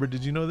this? Deborah,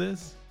 did you know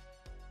this?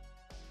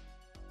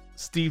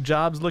 Steve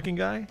Jobs looking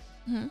guy?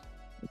 Mm-hmm.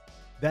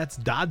 That's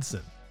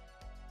Dodson.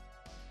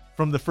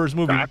 From the first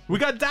movie. We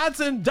got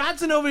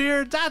Dodson over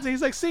here. Dodson.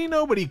 He's like, see,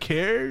 nobody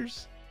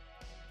cares.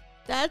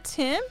 That's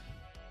him?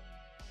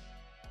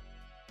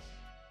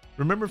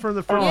 Remember from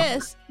the first?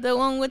 Yes, the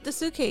one with the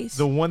suitcase.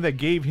 The one that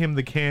gave him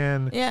the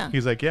can. Yeah.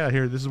 He's like, yeah,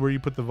 here, this is where you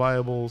put the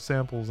viable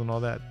samples and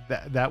all that.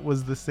 That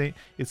was the same.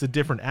 It's a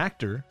different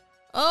actor.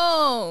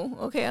 Oh,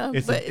 okay.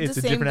 It's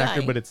a different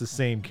actor, but it's the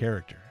same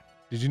character.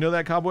 Did you know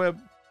that, Cobweb?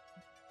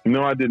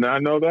 No, I did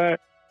not know that.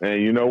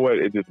 And you know what?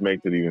 It just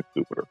makes it even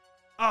stupider.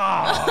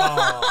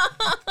 Oh,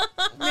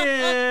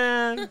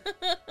 man.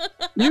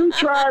 You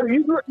tried.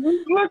 You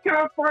look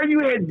how far you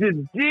had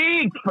to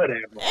dig for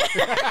that.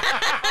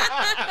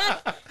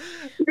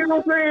 You know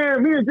what I'm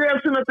saying? Me and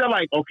Jeff sitting up there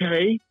like,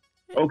 okay,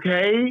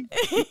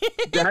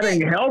 that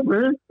ain't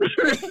helping.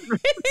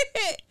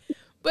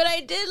 But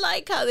I did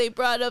like how they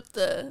brought up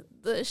the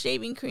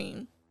shaving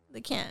cream, the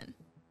can.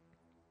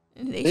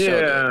 And they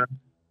showed it.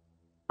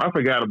 I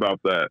forgot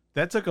about that.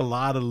 That took a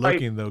lot of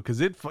looking though,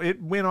 because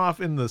it went off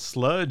in the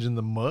sludge and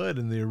the mud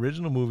in the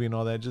original movie, and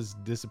all that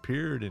just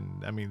disappeared.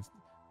 And I mean,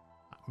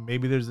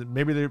 maybe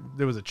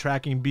there was a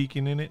tracking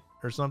beacon in it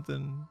or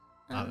something.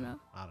 I don't know.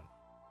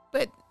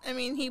 But I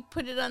mean, he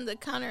put it on the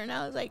counter, and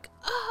I was like,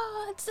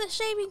 "Oh, it's the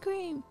shaving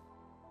cream."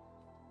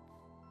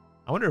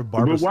 I wonder if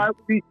Barbara. But why would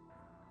he?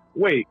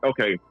 Wait.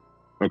 Okay.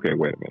 Wait a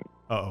minute.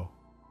 Uh-oh.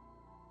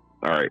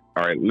 All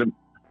right.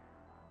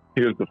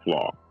 Here's the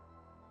flaw.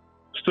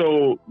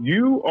 So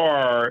you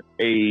are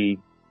a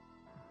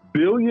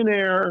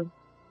billionaire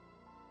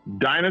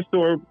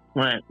dinosaur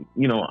plant,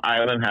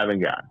 island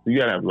having guy. So you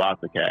gotta have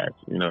lots of cash,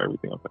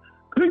 everything else.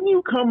 Couldn't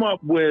you come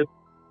up with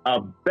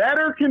a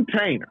better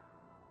container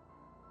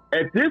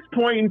at this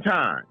point in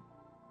time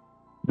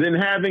than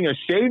having a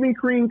shaving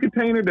cream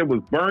container that was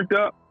burnt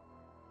up?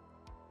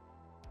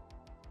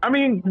 I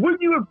mean,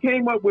 wouldn't you have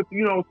came up with,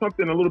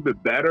 something a little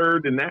bit better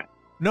than that?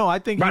 No, I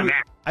think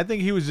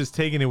he was just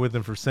taking it with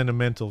him for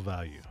sentimental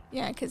value.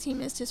 Yeah, because he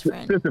missed his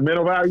friend.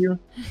 Sentimental value?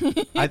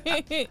 I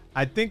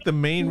think the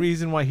main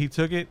reason why he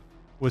took it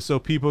was so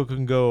people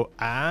can go,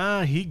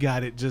 he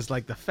got it just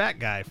like the fat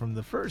guy from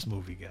the first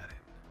movie got it.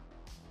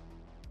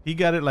 He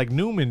got it like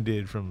Newman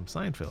did from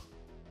Seinfeld.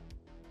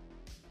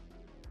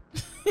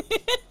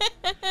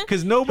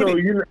 Because nobody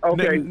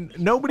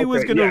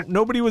was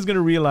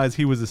gonna realize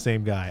he was the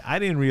same guy. I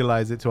didn't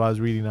realize it till I was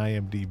reading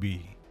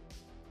IMDb.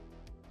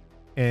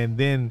 And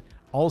then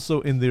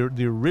also in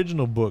the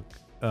original book,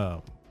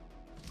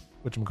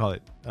 whatchamacallit,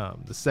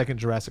 the second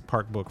Jurassic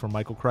Park book from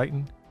Michael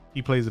Crichton,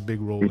 he plays a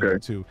big role in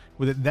it too.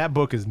 That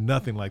book is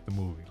nothing like the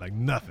movie, like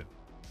nothing.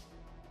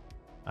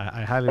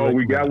 I highly recommend.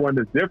 We got one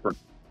that's different.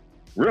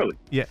 Really?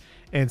 Yeah,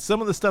 and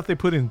some of the stuff they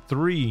put in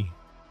 3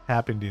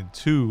 happened in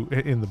 2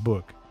 in the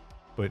book,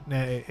 but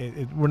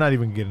we're not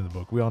even getting the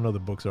book. We all know the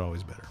books are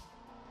always better.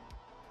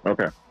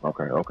 Okay.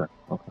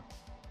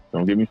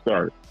 Don't get me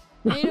started.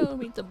 I don't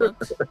read the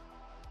books.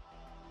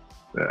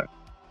 Yeah,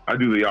 I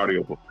do the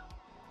audiobooks.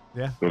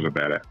 Yeah, those are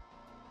badass.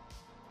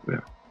 Yeah,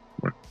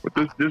 but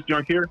this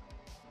junk here.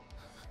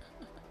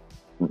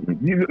 Let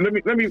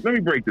me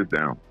break this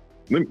down.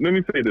 Let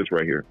me say this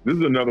right here. This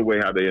is another way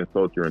how they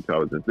insult your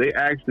intelligence. They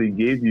actually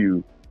give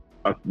you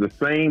the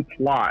same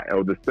plot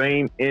or the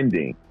same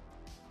ending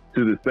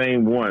to the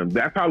same one.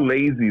 That's how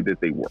lazy that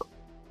they were.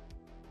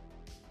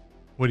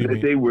 What do you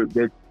mean?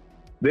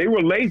 They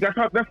were lazy.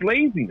 That's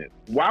laziness.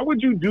 Why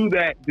would you do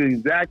that the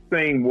exact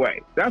same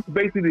way? That's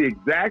basically the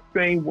exact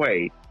same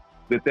way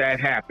that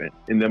happened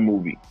in the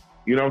movie.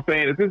 You know what I'm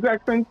saying? It's the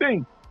exact same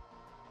thing.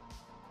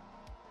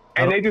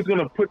 And they're just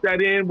gonna put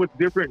that in with a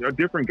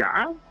different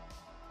guy?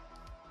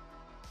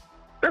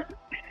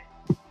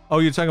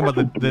 You're talking about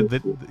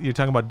you're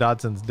talking about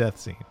Dodson's death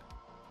scene.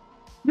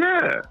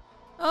 Yeah.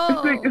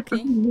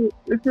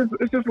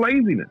 It's just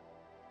laziness.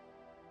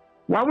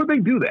 Why would they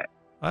do that?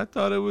 I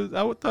thought it was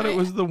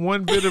the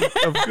one bit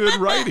of good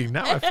writing.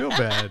 Now I feel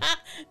bad.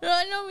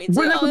 No, me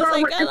too. I was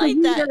like, I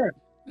like that.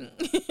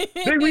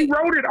 They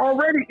rewrote it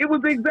already. It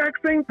was the exact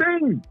same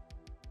thing.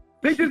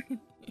 They just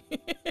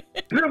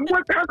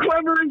how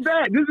clever is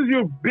that? This is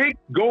your big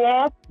go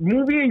off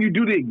movie, and you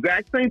do the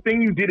exact same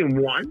thing you did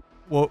in 1.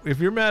 Well, if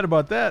you're mad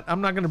about that,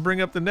 I'm not going to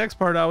bring up the next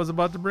part I was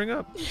about to bring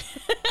up.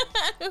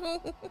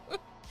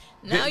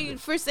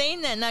 For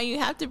saying that, now you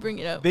have to bring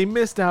it up. They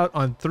missed out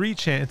on 3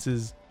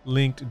 chances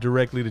linked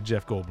directly to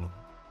Jeff Goldblum.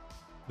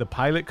 The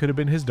pilot could have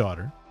been his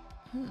daughter,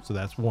 so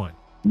that's 1.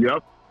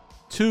 Yep.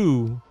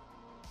 2,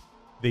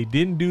 they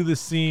didn't do the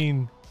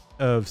scene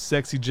of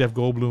sexy Jeff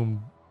Goldblum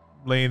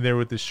laying there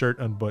with his shirt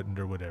unbuttoned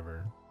or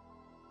whatever.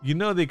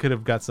 They could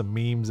have got some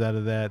memes out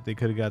of that. They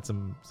could have got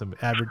some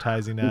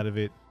advertising out of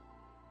it.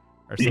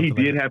 He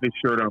did have his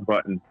shirt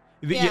unbuttoned.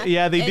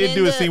 Yeah, they did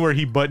do a scene where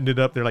he buttoned it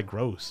up. They're like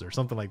gross or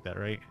something like that,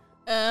 right?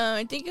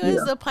 I think it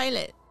was the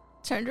pilot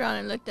turned around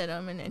and looked at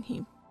him, and then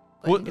he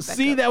Well,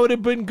 see, that would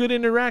have been good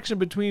interaction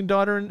between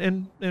daughter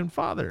and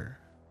father.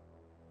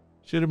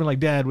 Should have been like,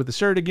 Dad, with the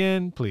shirt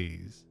again,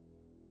 please.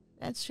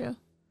 That's true.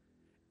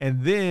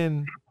 And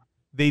then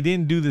they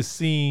didn't do the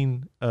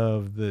scene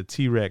of the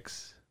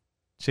T-Rex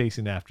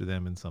chasing after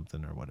them in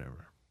something or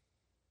whatever.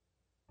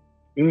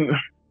 You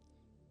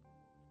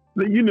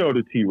know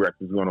the T-Rex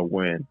is going to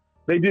win.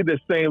 They did the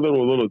same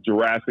little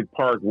Jurassic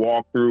Park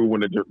walkthrough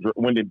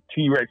when the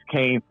T-Rex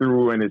came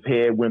through and his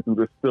head went through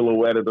the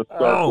silhouette of the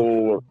circle.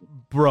 Oh,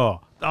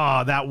 bro.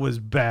 Oh, that was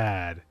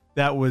bad.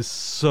 That was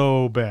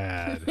so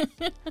bad.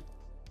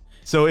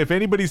 So if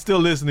anybody's still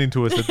listening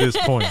to us at this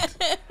point,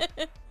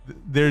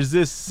 there's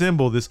this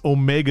symbol, this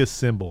Omega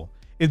symbol.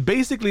 It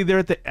basically they're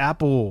at the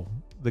Apple,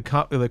 the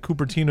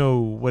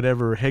Cupertino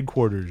whatever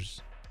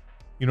headquarters.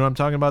 You know what I'm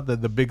talking about?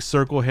 The big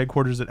circle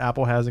headquarters that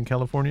Apple has in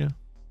California.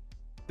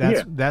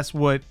 That's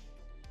what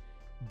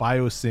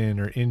Biosyn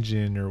or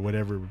Engine or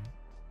whatever,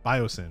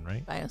 Biosyn,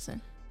 right? Biosyn.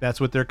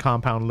 That's what their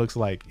compound looks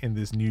like in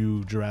this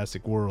new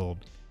Jurassic World.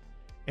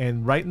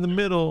 And right in the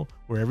middle,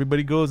 where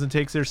everybody goes and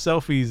takes their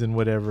selfies and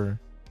whatever,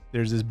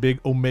 there's this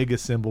big Omega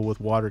symbol with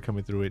water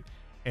coming through it.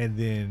 And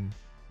then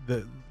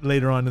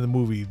later on in the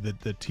movie,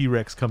 the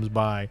T-Rex comes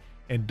by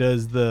and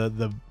does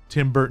the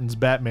Tim Burton's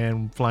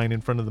Batman flying in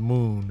front of the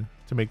moon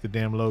to make the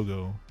damn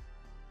logo.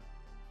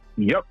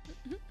 Yep.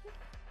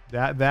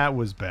 That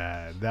was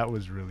bad. That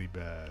was really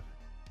bad.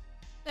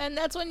 And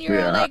that's when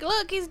you're like,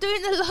 look, he's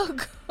doing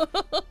the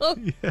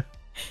logo. Yeah.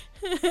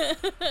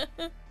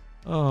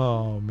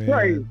 Oh man.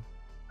 Right.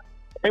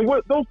 And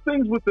what those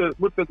things with the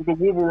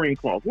Wolverine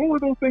claws? What were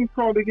those things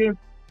called again?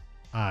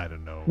 I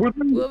don't know.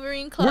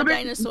 Wolverine claw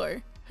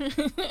dinosaur.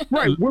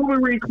 Right,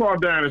 Wolverine claw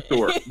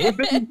dinosaur. Did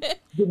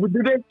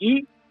they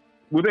eat?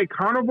 Were they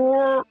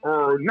carnivore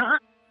or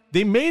not?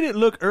 They made it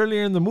look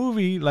earlier in the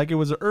movie like it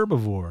was an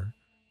herbivore.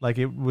 Like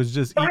it was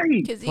just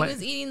because he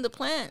was eating the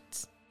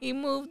plants. He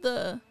moved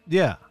the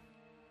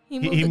He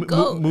moved the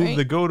goat. Moved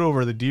the goat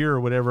over, the deer or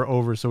whatever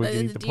over, so he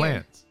could eat the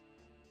plants.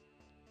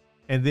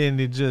 And then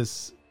it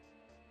just,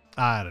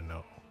 I don't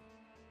know.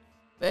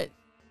 But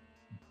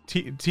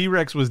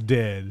T-Rex was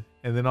dead,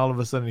 and then all of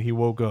a sudden he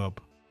woke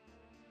up,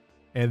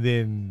 and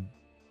then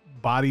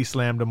body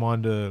slammed him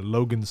onto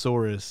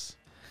Logansaurus,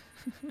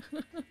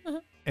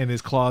 and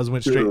his claws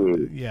went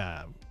straight.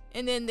 Yeah.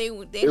 And then they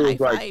high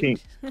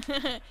fived.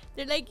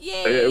 They're like,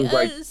 "Yay,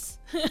 us!"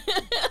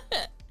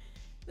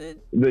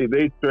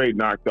 They straight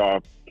knocked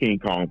off King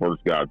Kong versus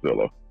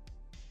Godzilla.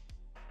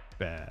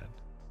 Bad.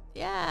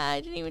 Yeah, I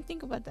didn't even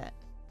think about that.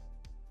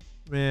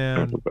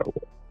 Man,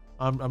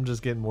 I'm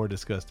just getting more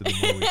disgusted the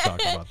more we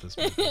talk about this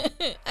movie.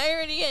 I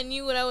already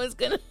knew what I was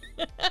gonna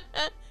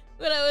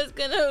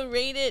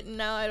rate it, and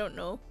now I don't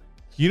know.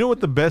 You know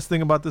what the best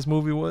thing about this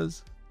movie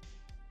was?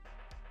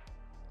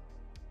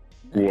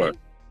 What?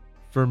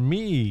 For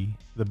me,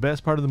 the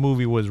best part of the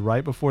movie was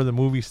right before the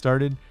movie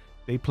started,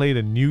 they played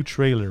a new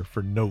trailer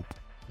for Nope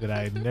that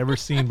I had never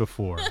seen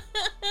before.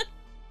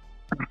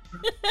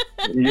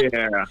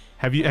 Yeah.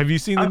 Have you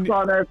seen the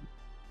saw that.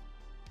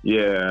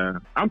 Yeah.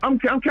 I'm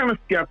kind of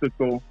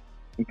skeptical.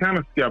 I'm kind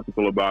of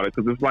skeptical about it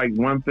because it's like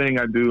one thing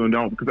I do and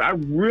don't, because I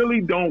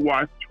really don't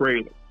watch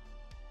trailers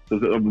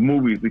of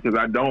movies because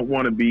I don't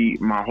want to be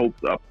my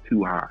hopes up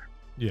too high.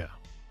 Yeah.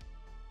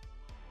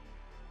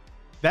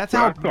 That's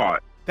how I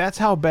thought. That's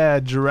how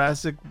bad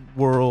Jurassic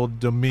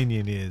World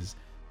Dominion is,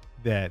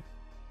 that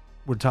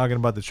we're talking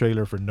about the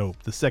trailer for Nope,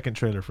 the second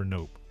trailer for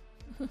Nope.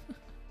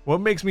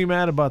 What makes me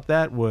mad about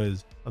that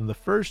was on the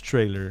first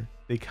trailer,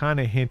 they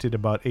kind of hinted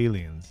about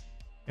aliens.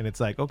 And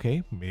it's like,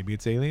 okay, maybe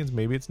it's aliens,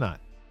 maybe it's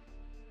not.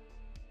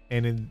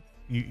 And in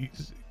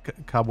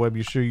Cobweb,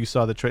 you sure you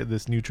saw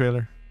this new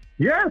trailer?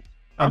 Yes,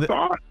 I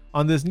saw it.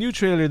 On this new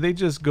trailer, they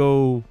just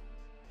go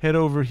head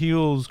over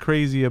heels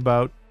crazy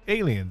about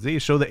aliens. They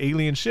show the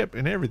alien ship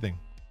and everything.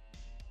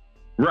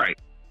 Right.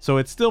 So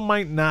it still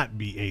might not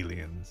be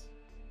aliens.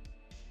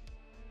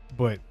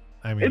 But,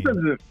 I mean...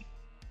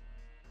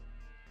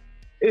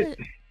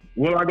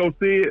 Will I go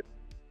see it?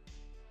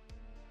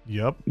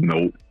 Yep.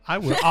 Nope. I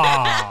would.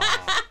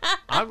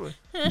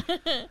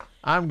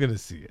 I'm going to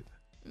see it.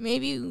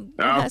 Maybe we'll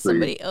have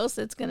somebody else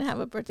that's going to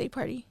have a birthday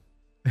party.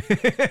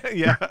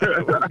 Yeah.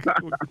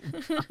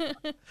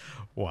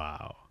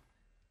 Wow.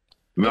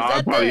 No,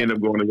 I'll probably end up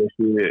going to go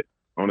see it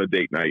on a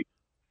date night.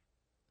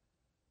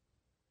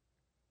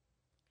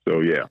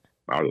 So, yeah,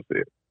 I'll just see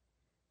it.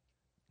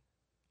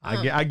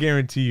 I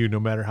guarantee you, no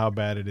matter how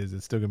bad it is,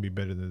 it's still going to be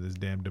better than this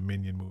damn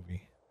Dominion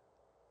movie.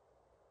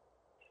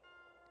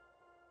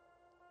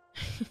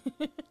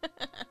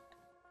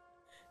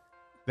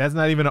 That's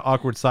not even an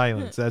awkward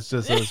silence. That's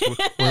just us.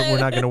 We're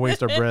not going to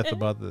waste our breath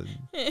about the...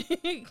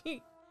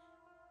 The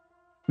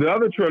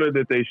other trailer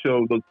that they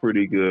showed looked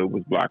pretty good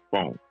was Black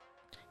Phone.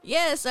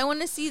 Yes, I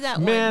want to see that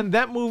one. Man,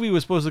 that movie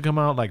was supposed to come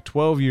out like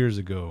 12 years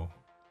ago.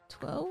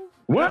 12?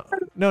 What?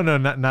 No,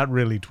 not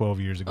really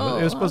 12 years ago. Oh,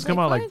 it was supposed to come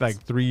out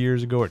like 3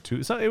 years ago or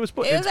 2. So it's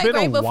like been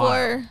right a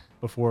while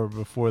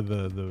before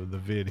the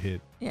vid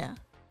hit. Yeah.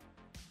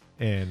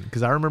 And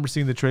because I remember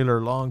seeing the trailer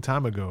a long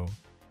time ago,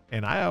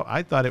 And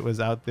I thought it was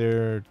out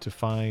there to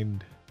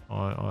find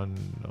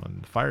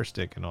on Fire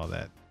Stick and all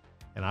that.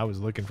 And I was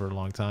looking for a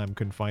long time,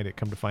 couldn't find it.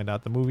 Come to find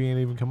out, the movie ain't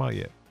even come out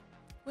yet.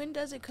 When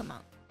does it come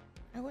out?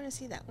 I want to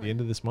see that one. The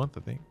end of this month,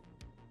 I think.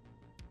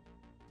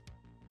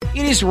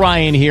 It is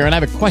Ryan here, and I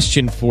have a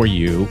question for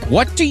you.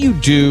 What do you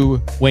do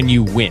when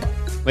you win?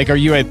 Like, are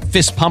you a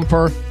fist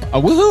pumper, a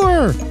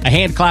woohooer, a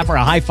hand clapper,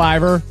 a high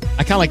fiver?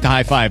 I kind of like the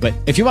high five, but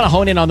if you want to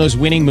hone in on those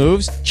winning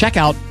moves, check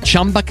out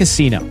Chumba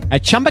Casino.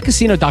 At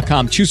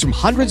ChumbaCasino.com, choose from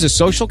hundreds of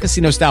social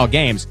casino-style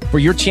games for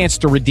your chance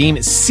to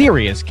redeem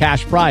serious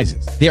cash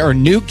prizes. There are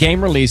new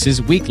game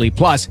releases weekly,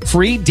 plus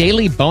free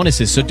daily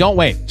bonuses, so don't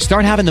wait.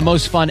 Start having the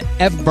most fun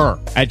ever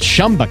at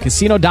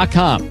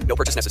ChumbaCasino.com. No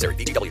purchase necessary.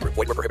 VGW. Void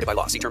where prohibited by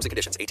law. See terms and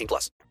conditions.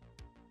 18+.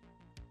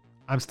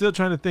 I'm still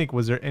trying to think,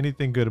 was there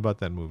anything good about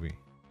that movie?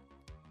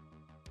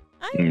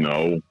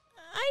 No.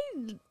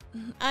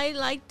 I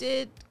liked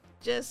it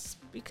just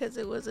because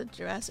it was a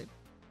Jurassic.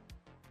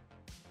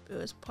 It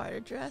was part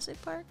of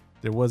Jurassic Park.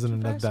 There wasn't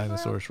enough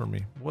dinosaurs for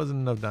me. Wasn't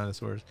enough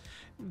dinosaurs.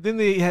 Then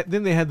they had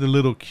the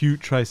little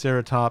cute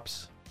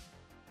Triceratops.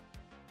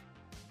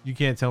 You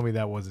can't tell me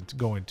that wasn't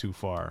going too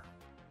far.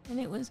 And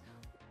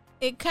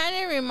it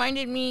kind of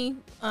reminded me,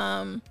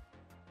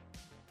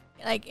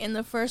 like in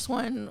the first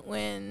one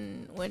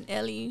when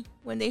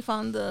they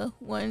found the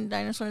one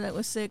dinosaur that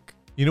was sick.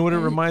 You know what it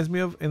reminds me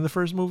of in the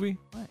first movie?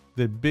 What?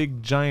 The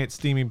big giant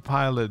steaming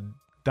pile of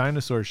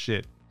dinosaur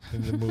shit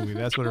in the movie.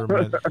 That's what it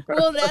reminds me.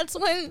 Well, that's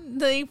when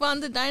they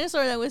found the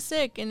dinosaur that was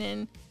sick, and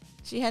then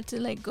she had to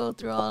like go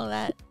through all of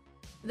that.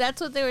 That's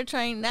what they were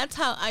trying. That's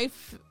how I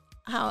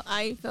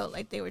felt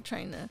like they were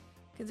trying to,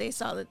 because they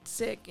saw the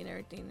sick and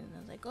everything, and I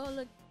was like, oh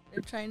look,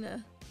 they're trying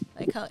to,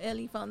 like how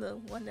Ellie found the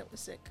one that was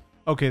sick.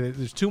 Okay,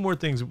 there's two more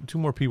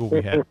people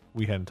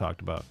we hadn't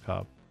talked about,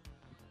 Cobb.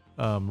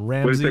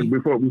 Ramsey.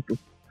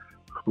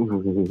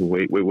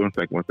 Wait, one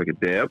second.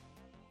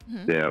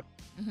 Deb,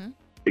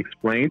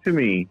 explain to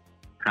me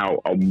how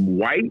a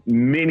white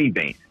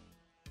minivan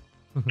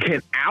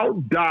can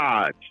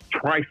outdodge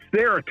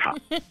Triceratops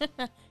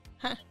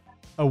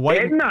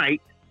at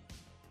night.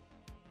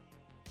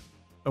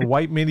 A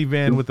white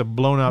minivan with a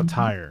blown out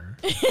tire.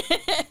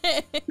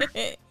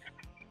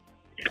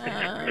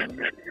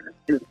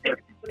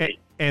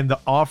 And the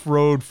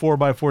off-road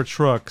 4x4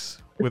 trucks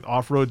with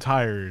off-road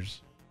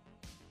tires.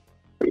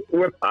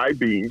 With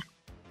I-beams.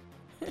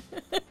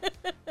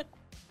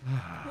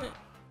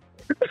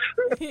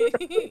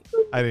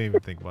 I didn't even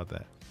think about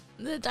that.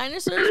 The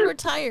dinosaurs were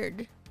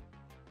tired.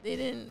 They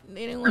didn't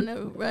want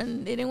to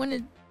run. They didn't want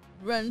to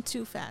run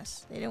too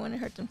fast. They didn't want to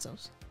hurt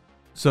themselves.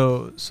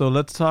 So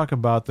let's talk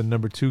about the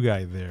number 2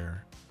 guy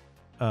there,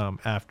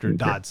 after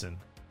Dodson,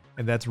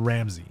 and that's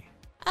Ramsey.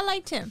 I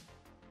liked him.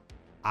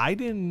 I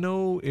didn't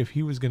know if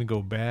he was going to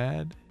go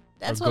bad.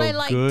 That's or what go I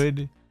liked.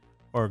 Good,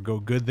 or go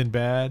good then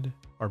bad,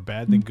 or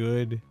bad then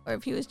good. Or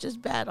if he was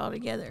just bad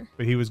altogether.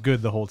 But he was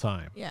good the whole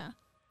time. Yeah.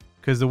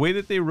 Because the way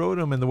that they wrote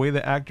him and the way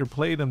the actor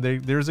played him,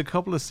 there's a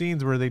couple of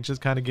scenes where they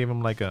just kind of gave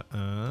him like a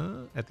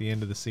at the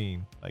end of the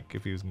scene, like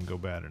if he was going to go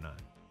bad or not.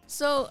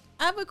 So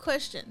I have a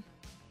question.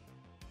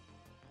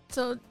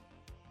 So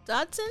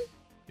Dodson?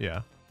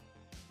 Yeah.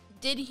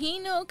 Did he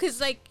know?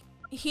 Because like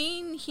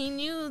he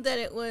knew that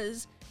it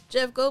was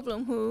Jeff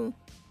Goldblum who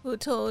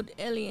told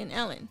Ellie and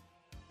Alan,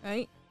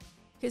 right?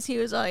 Because he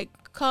was like,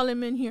 call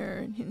him in here,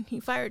 and he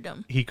fired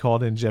them. He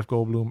called in Jeff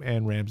Goldblum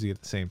and Ramsey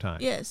at the same time.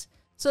 Yes.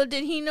 So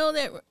did he know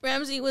that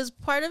Ramsey was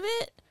part of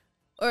it,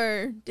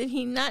 or did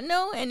he not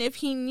know? And if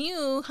he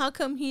knew, how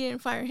come he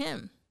didn't fire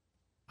him?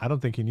 I don't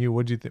think he knew.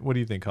 What do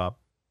you think, Hop?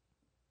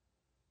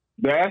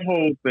 That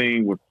whole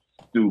thing was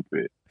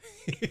stupid.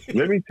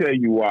 Let me tell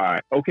you why.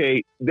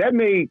 Okay, were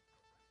they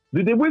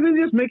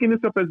just making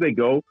this up as they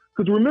go?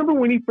 Because remember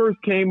when he first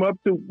came up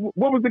to,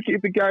 what was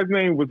the guy's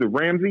name? Was it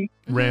Ramsey?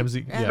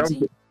 Ramsey, yeah.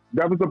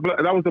 That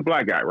was the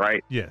black guy,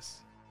 right?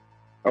 Yes.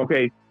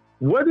 Okay.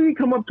 What did he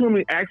come up to him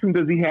and ask him?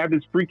 Does he have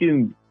this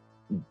freaking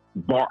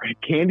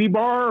candy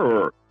bar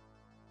or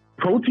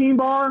protein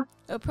bar?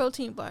 A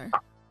protein bar.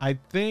 I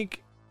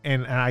think,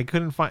 and I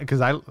couldn't find, because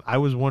I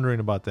was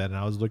wondering about that, and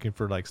I was looking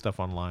for like stuff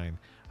online.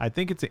 I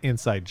think it's an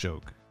inside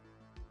joke,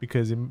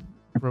 because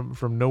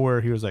from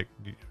nowhere he was like,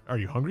 "Are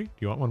you hungry? Do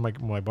you want one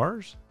of my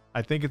bars?"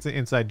 I think it's an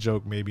inside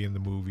joke, maybe in the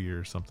movie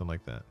or something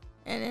like that.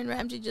 And then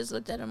Ramsey just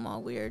looked at him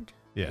all weird.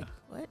 Yeah. Like,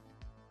 what?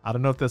 I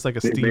don't know if that's like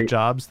a Steve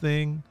Jobs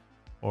thing,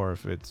 or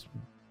if it's,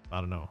 I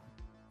don't know.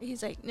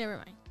 He's like, never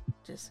mind.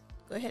 Just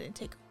go ahead and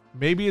take them.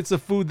 Maybe it's the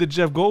food that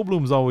Jeff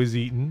Goldblum's always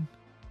eating.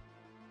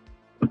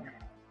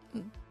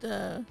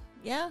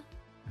 Yeah,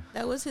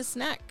 that was his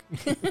snack.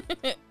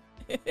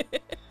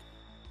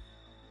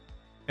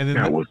 And then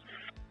that was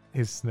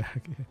his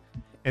snack.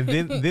 And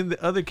then the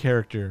other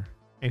character,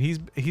 and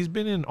he's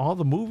been in all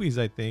the movies,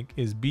 I think,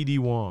 is B.D.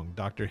 Wong,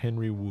 Dr.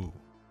 Henry Wu.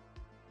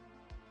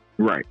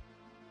 Right.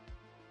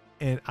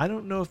 And I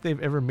don't know if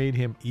they've ever made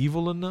him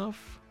evil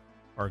enough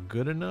or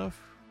good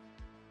enough,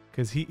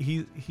 because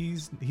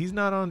he's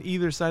not on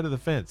either side of the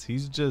fence.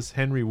 He's just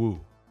Henry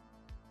Wu.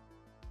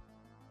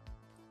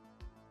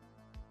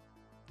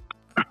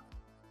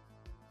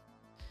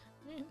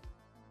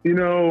 You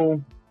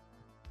know,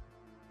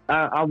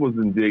 I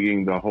wasn't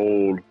digging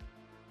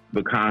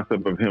the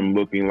concept of him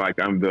looking like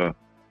I'm the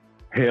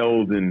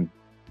held and,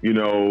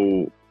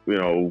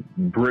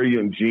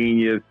 brilliant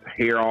genius,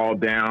 hair all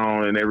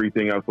down and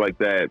everything else like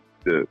that.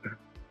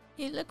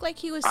 He looked like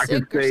he was I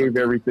sick could or save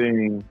something.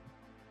 everything.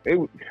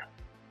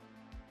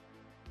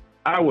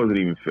 I wasn't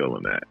even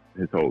feeling that,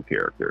 his whole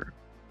character.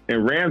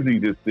 And Ramsey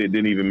it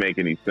didn't even make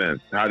any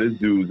sense. How this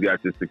dude's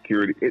got this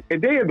security.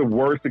 And they had the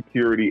worst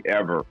security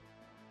ever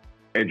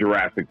at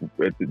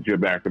the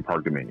Jurassic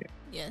Park Dominion.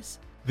 Yes.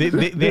 They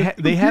had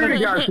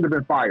security guy should have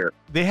been fired.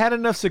 They had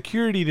enough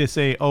security to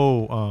say,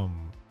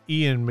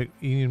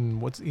 Ian,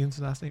 what's Ian's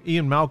last name?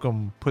 Ian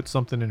Malcolm put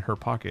something in her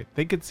pocket.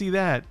 They could see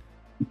that,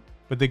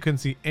 but they couldn't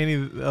see any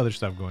of the other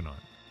stuff going on.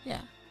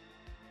 Yeah.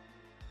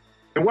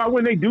 And why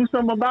wouldn't they do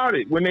something about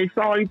it when they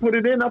saw he put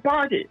it in her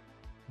pocket?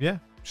 Yeah,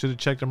 should have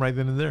checked him right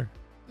then and there.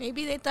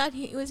 Maybe they thought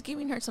he was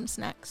giving her some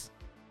snacks.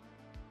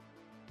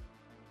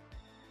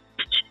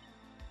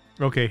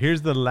 Okay,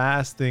 here's the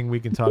last thing we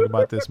can talk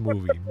about this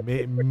movie.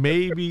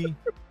 Maybe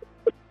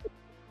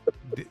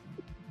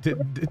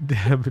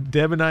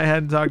Deb and I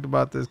hadn't talked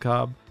about this,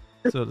 Cobb.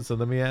 So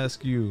let me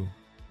ask you.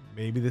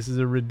 Maybe this is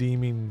a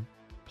redeeming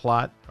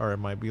plot, or it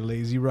might be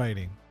lazy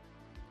writing.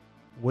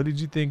 What did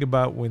you think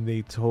about when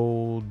they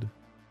told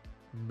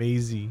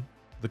Maisie,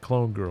 the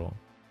clone girl,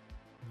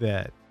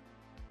 that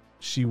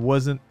she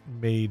wasn't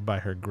made by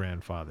her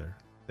grandfather?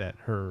 That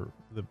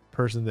the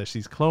person that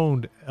she's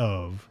cloned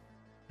of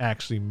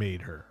actually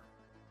made her.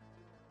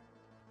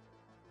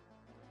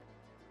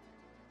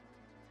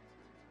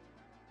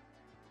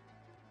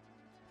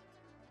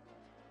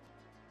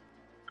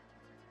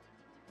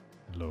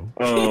 Hello.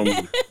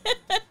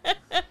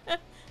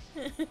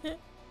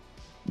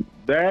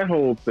 That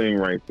whole thing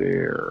right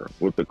there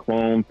with the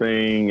clone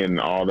thing and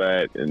all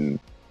that, and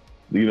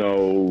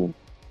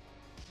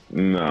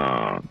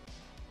nah,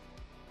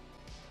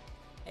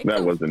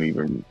 that wasn't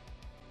even.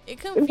 It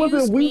confused me. It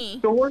was a weak me.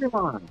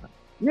 Storyline.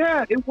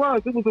 Yeah, it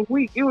was. It was a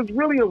weak. It was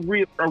really a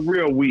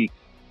real weak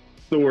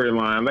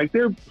storyline. Like,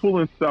 they're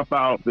pulling stuff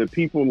out that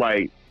people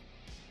like,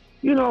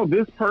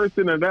 this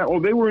person or that, or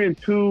they were in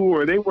 2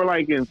 or they were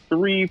like in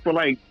 3 for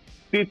like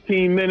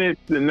 15 minutes,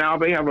 and now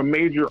they have a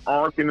major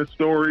arc in the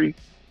story.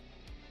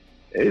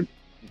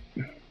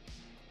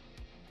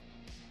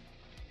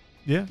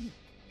 Yeah.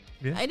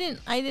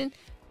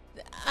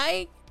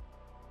 I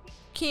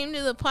came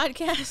to the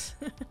podcast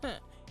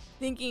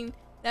thinking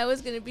that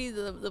was going to be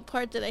the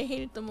part that I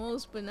hated the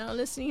most, but now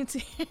listening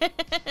to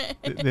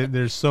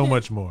there's so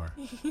much more.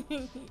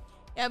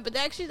 Yeah, but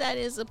actually that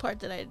is the part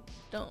that I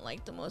don't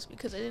like the most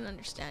because I didn't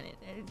understand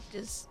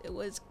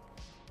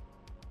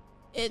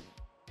it.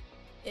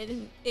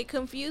 It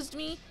confused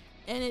me,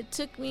 and it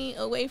took me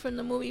away from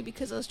the movie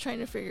because I was trying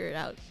to figure it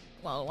out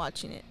while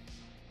watching it.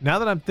 Now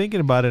that I'm thinking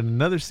about it,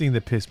 another scene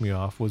that pissed me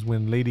off was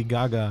when Lady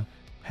Gaga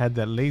had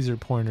that laser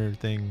pointer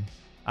thing.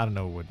 I don't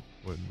know what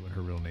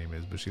her real name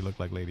is, but she looked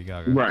like Lady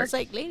Gaga. Right. I was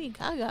like, Lady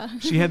Gaga.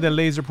 She had that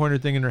laser pointer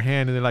thing in her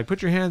hand, and they're like,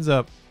 put your hands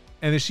up.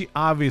 And then she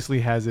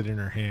obviously has it in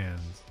her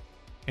hands.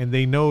 And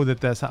they know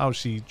that that's how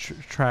she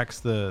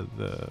tracks the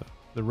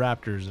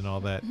raptors and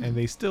all that. Mm-hmm. And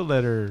they still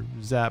let her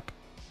zap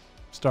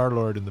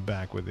Star-Lord in the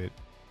back with it.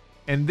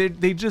 And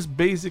they just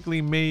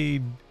basically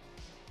made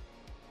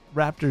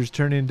raptors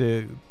turn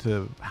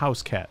into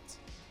house cats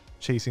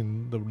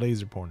chasing the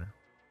laser pointer.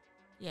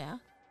 Yeah.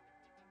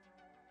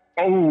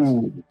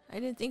 Oh. I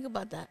didn't think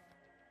about that.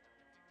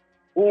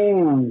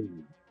 Oh.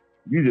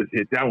 You just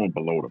hit that one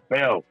below the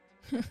belt.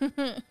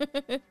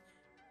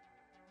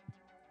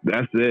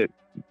 That's it.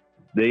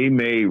 They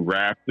made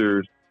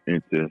raptors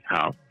into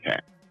house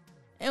cats.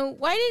 And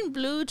why didn't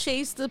Blue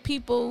chase the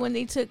people when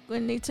they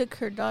took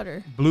her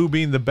daughter? Blue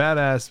being the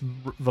badass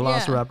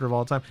velociraptor of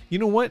all time. You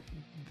know what?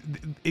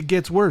 It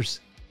gets worse.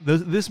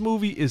 This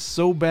movie is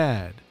so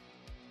bad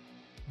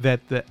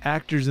that the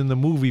actors in the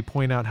movie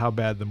point out how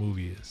bad the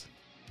movie is.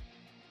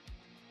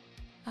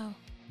 Oh.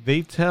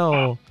 They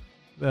tell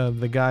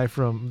the guy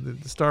from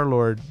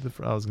Star-Lord,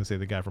 I was going to say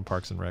the guy from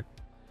Parks and Rec.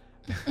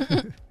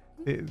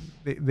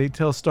 they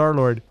tell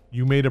Star-Lord,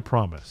 you made a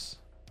promise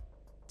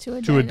to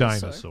a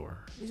dinosaur.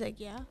 He's like,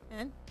 yeah,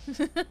 and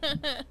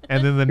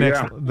and then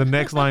the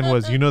next line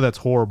was, that's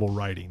horrible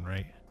writing,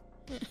 right?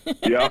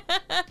 Yeah.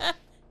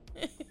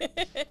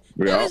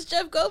 That was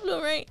Jeff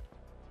Goldblum, right?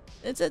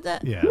 That said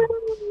that. Yeah.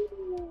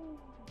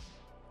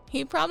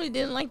 He probably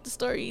didn't like the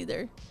story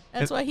either.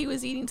 That's why he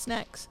was eating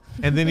snacks.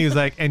 And then he was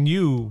like, and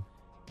you've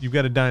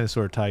got a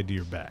dinosaur tied to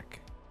your back.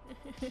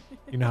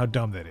 You know how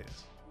dumb that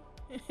is.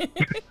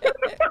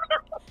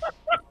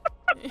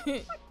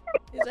 He's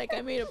like,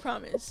 I made a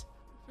promise.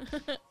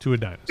 To a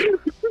dinosaur.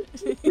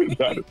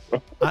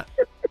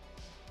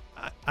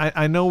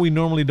 I know we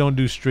normally don't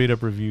do straight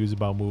up reviews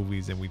about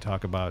movies, and we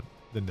talk about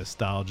the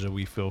nostalgia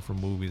we feel from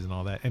movies and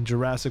all that. And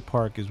Jurassic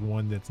Park is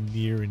one that's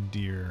near and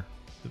dear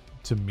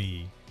to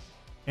me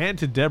and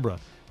to Deborah.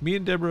 Me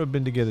and Deborah have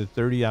been together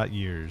 30-odd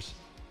years.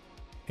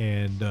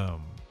 And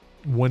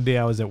one day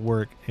I was at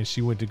work, and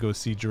she went to go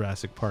see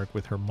Jurassic Park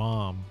with her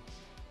mom.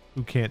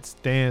 who can't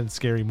stand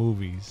scary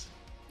movies.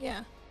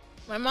 Yeah.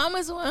 My mom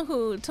was the one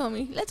who told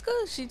me, let's go.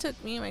 She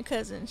took me and my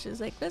cousin. She was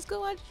like, let's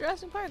go watch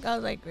Jurassic Park. I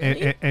was like,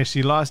 really? And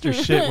she lost her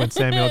shit when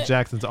Samuel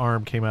Jackson's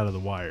arm came out of the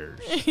wires.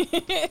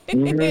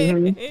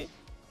 Mm-hmm.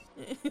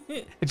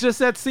 It's just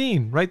that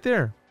scene right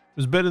there. It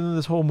was better than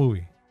this whole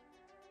movie.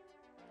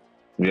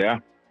 Yeah.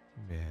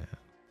 Man.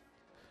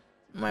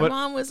 My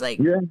mom was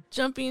like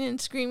jumping and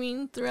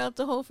screaming throughout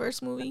the whole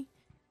first movie.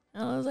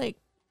 And I was like,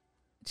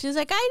 she was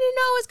like, I didn't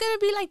know it was going to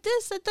be like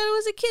this. I thought it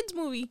was a kid's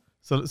movie.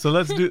 So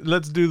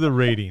let's do the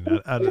rating.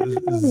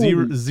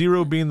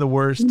 Zero being the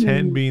worst,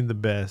 10 being the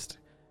best.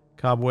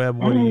 Cobweb,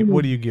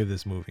 what do you give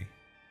this movie?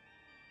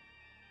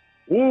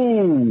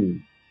 Ooh,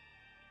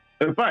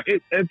 if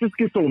this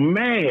gets so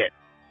mad,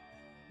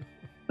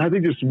 I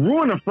think just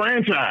ruin the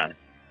franchise.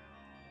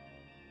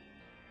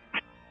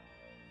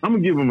 I'm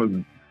gonna give him a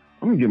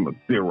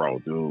 0,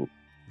 dude.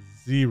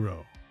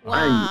 0.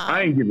 Wow.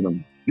 I ain't giving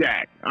him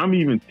jack. I'm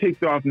even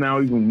ticked off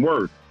now, even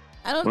worse.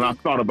 I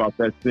thought about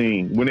that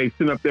scene when they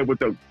sit up there with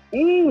the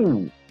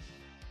ooh.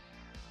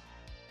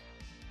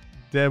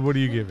 Deb, what do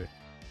you give it?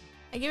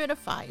 I give it a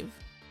 5.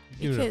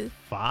 Give it a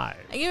 5.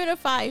 I give it a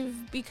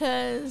 5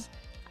 because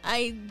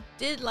I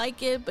did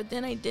like it, but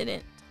then I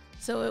didn't.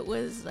 So it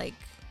was like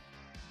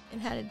it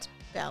had its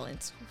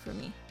balance for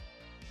me.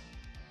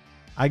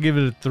 I give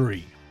it a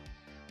 3.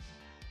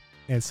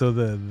 And so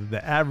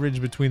the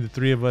average between the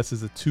three of us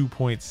is a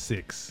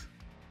 2.6.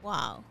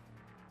 Wow.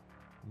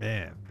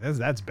 Man,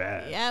 that's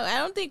bad. Yeah, I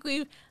don't think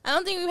we've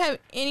had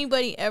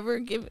anybody ever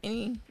give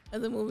any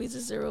of the movies a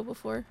 0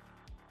 before.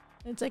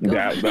 It's like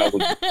that was.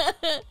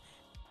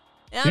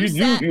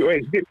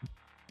 Wait,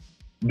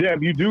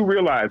 Deb, you do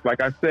realize,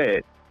 like I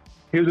said,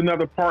 here's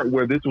another part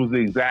where this was the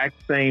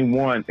exact same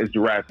one as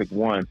Jurassic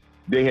 1.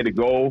 They had to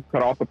go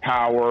cut off the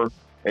power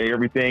and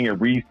everything and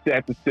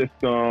reset the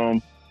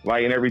system,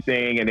 and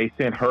everything, and they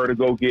sent her to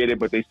go get it,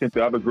 but they sent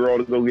the other girl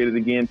to go get it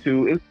again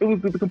too. It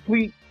was the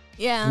complete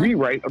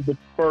rewrite of the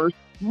first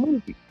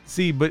movie.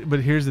 See, but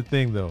here's the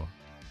thing though.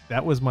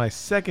 That was my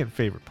second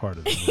favorite part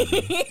of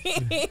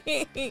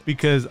the movie.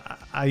 Because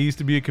I used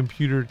to be a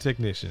computer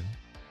technician.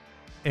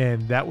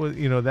 And that was,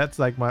 that's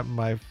like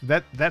my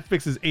that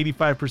fixes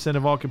 85%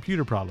 of all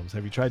computer problems.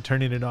 Have you tried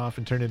turning it off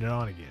and turning it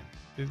on again?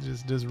 It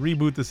just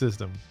reboot the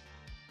system.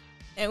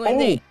 And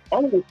wait,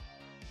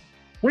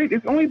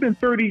 it's only been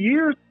 30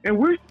 years and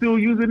we're still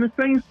using the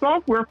same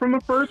software from the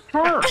first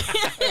part.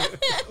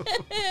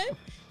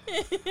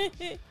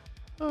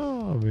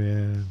 Oh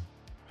man.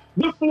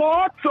 The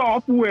flawed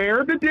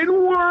software that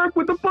didn't work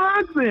with the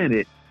bugs in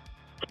it.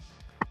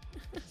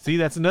 See,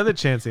 that's another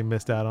chance they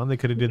missed out on. They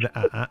could have did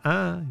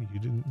the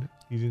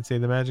You didn't say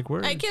the magic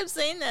word. I kept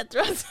saying that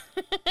throughout.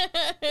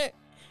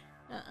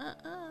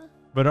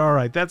 But all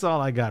right, that's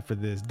all I got for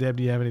this. Deb,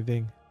 do you have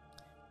anything?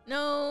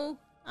 No,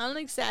 I'm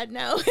like sad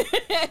now.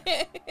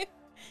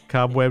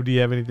 Cobweb, do you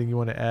have anything you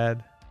want to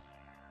add?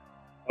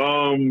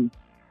 No,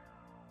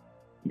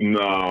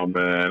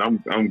 man,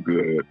 I'm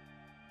good.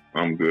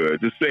 I'm good.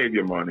 Just save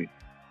your money.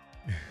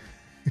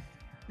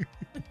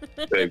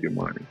 Save your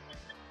money.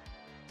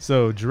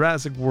 So,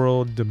 Jurassic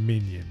World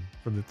Dominion.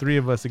 From the three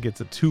of us, it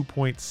gets a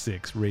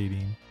 2.6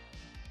 rating.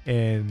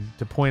 And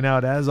to point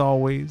out, as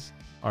always,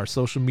 our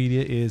social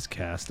media is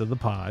Cast of the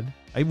Pod.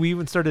 We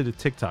even started a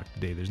TikTok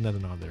today. There's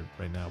nothing on there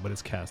right now, but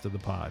it's Cast of the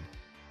Pod.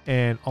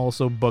 And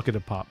also Bucket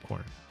of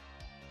Popcorn.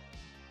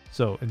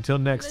 So, until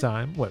next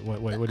time, what do you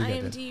got?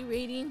 IMDb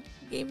rating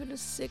gave it a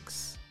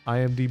 6.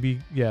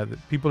 IMDb, yeah,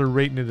 people are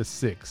rating it a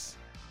 6.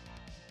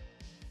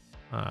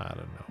 I don't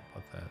know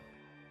about that.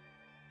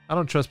 I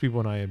don't trust people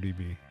on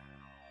IMDb.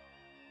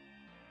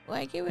 Well,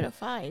 I gave it a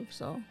 5,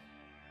 so.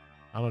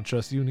 I don't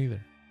trust you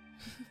neither.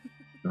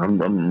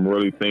 I'm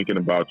really thinking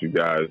about you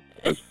guys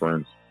as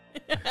friends.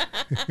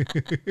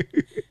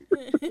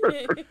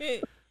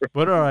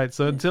 But all right,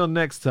 so until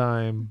next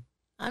time.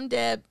 I'm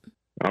Deb.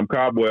 I'm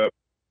Cobweb.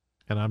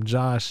 And I'm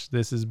Josh.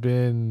 This has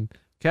been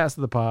Cast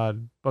of the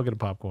Pod, Bucket of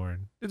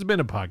Popcorn. It's been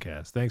a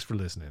podcast. Thanks for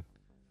listening.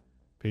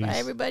 Peace. Bye,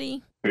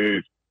 everybody.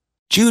 Peace.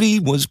 Judy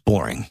was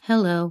boring.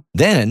 Hello.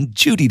 Then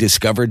Judy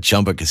discovered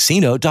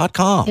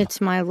ChumbaCasino.com. It's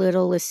my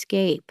little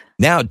escape.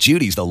 Now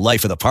Judy's the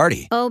life of the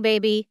party. Oh,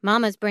 baby,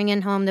 mama's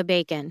bringing home the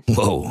bacon.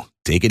 Whoa,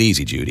 take it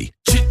easy, Judy.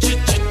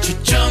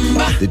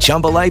 The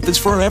Chumba life is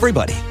for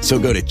everybody. So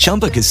go to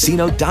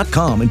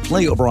ChumbaCasino.com and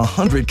play over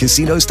 100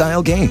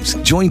 casino-style games.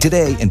 Join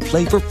today and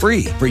play for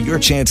free for your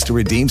chance to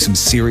redeem some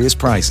serious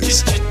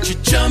prizes.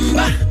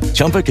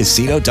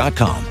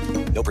 ChumbaCasino.com.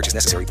 No purchase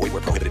necessary. Void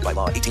where prohibited by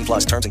law.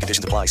 18+ terms and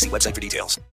conditions apply. See website for details.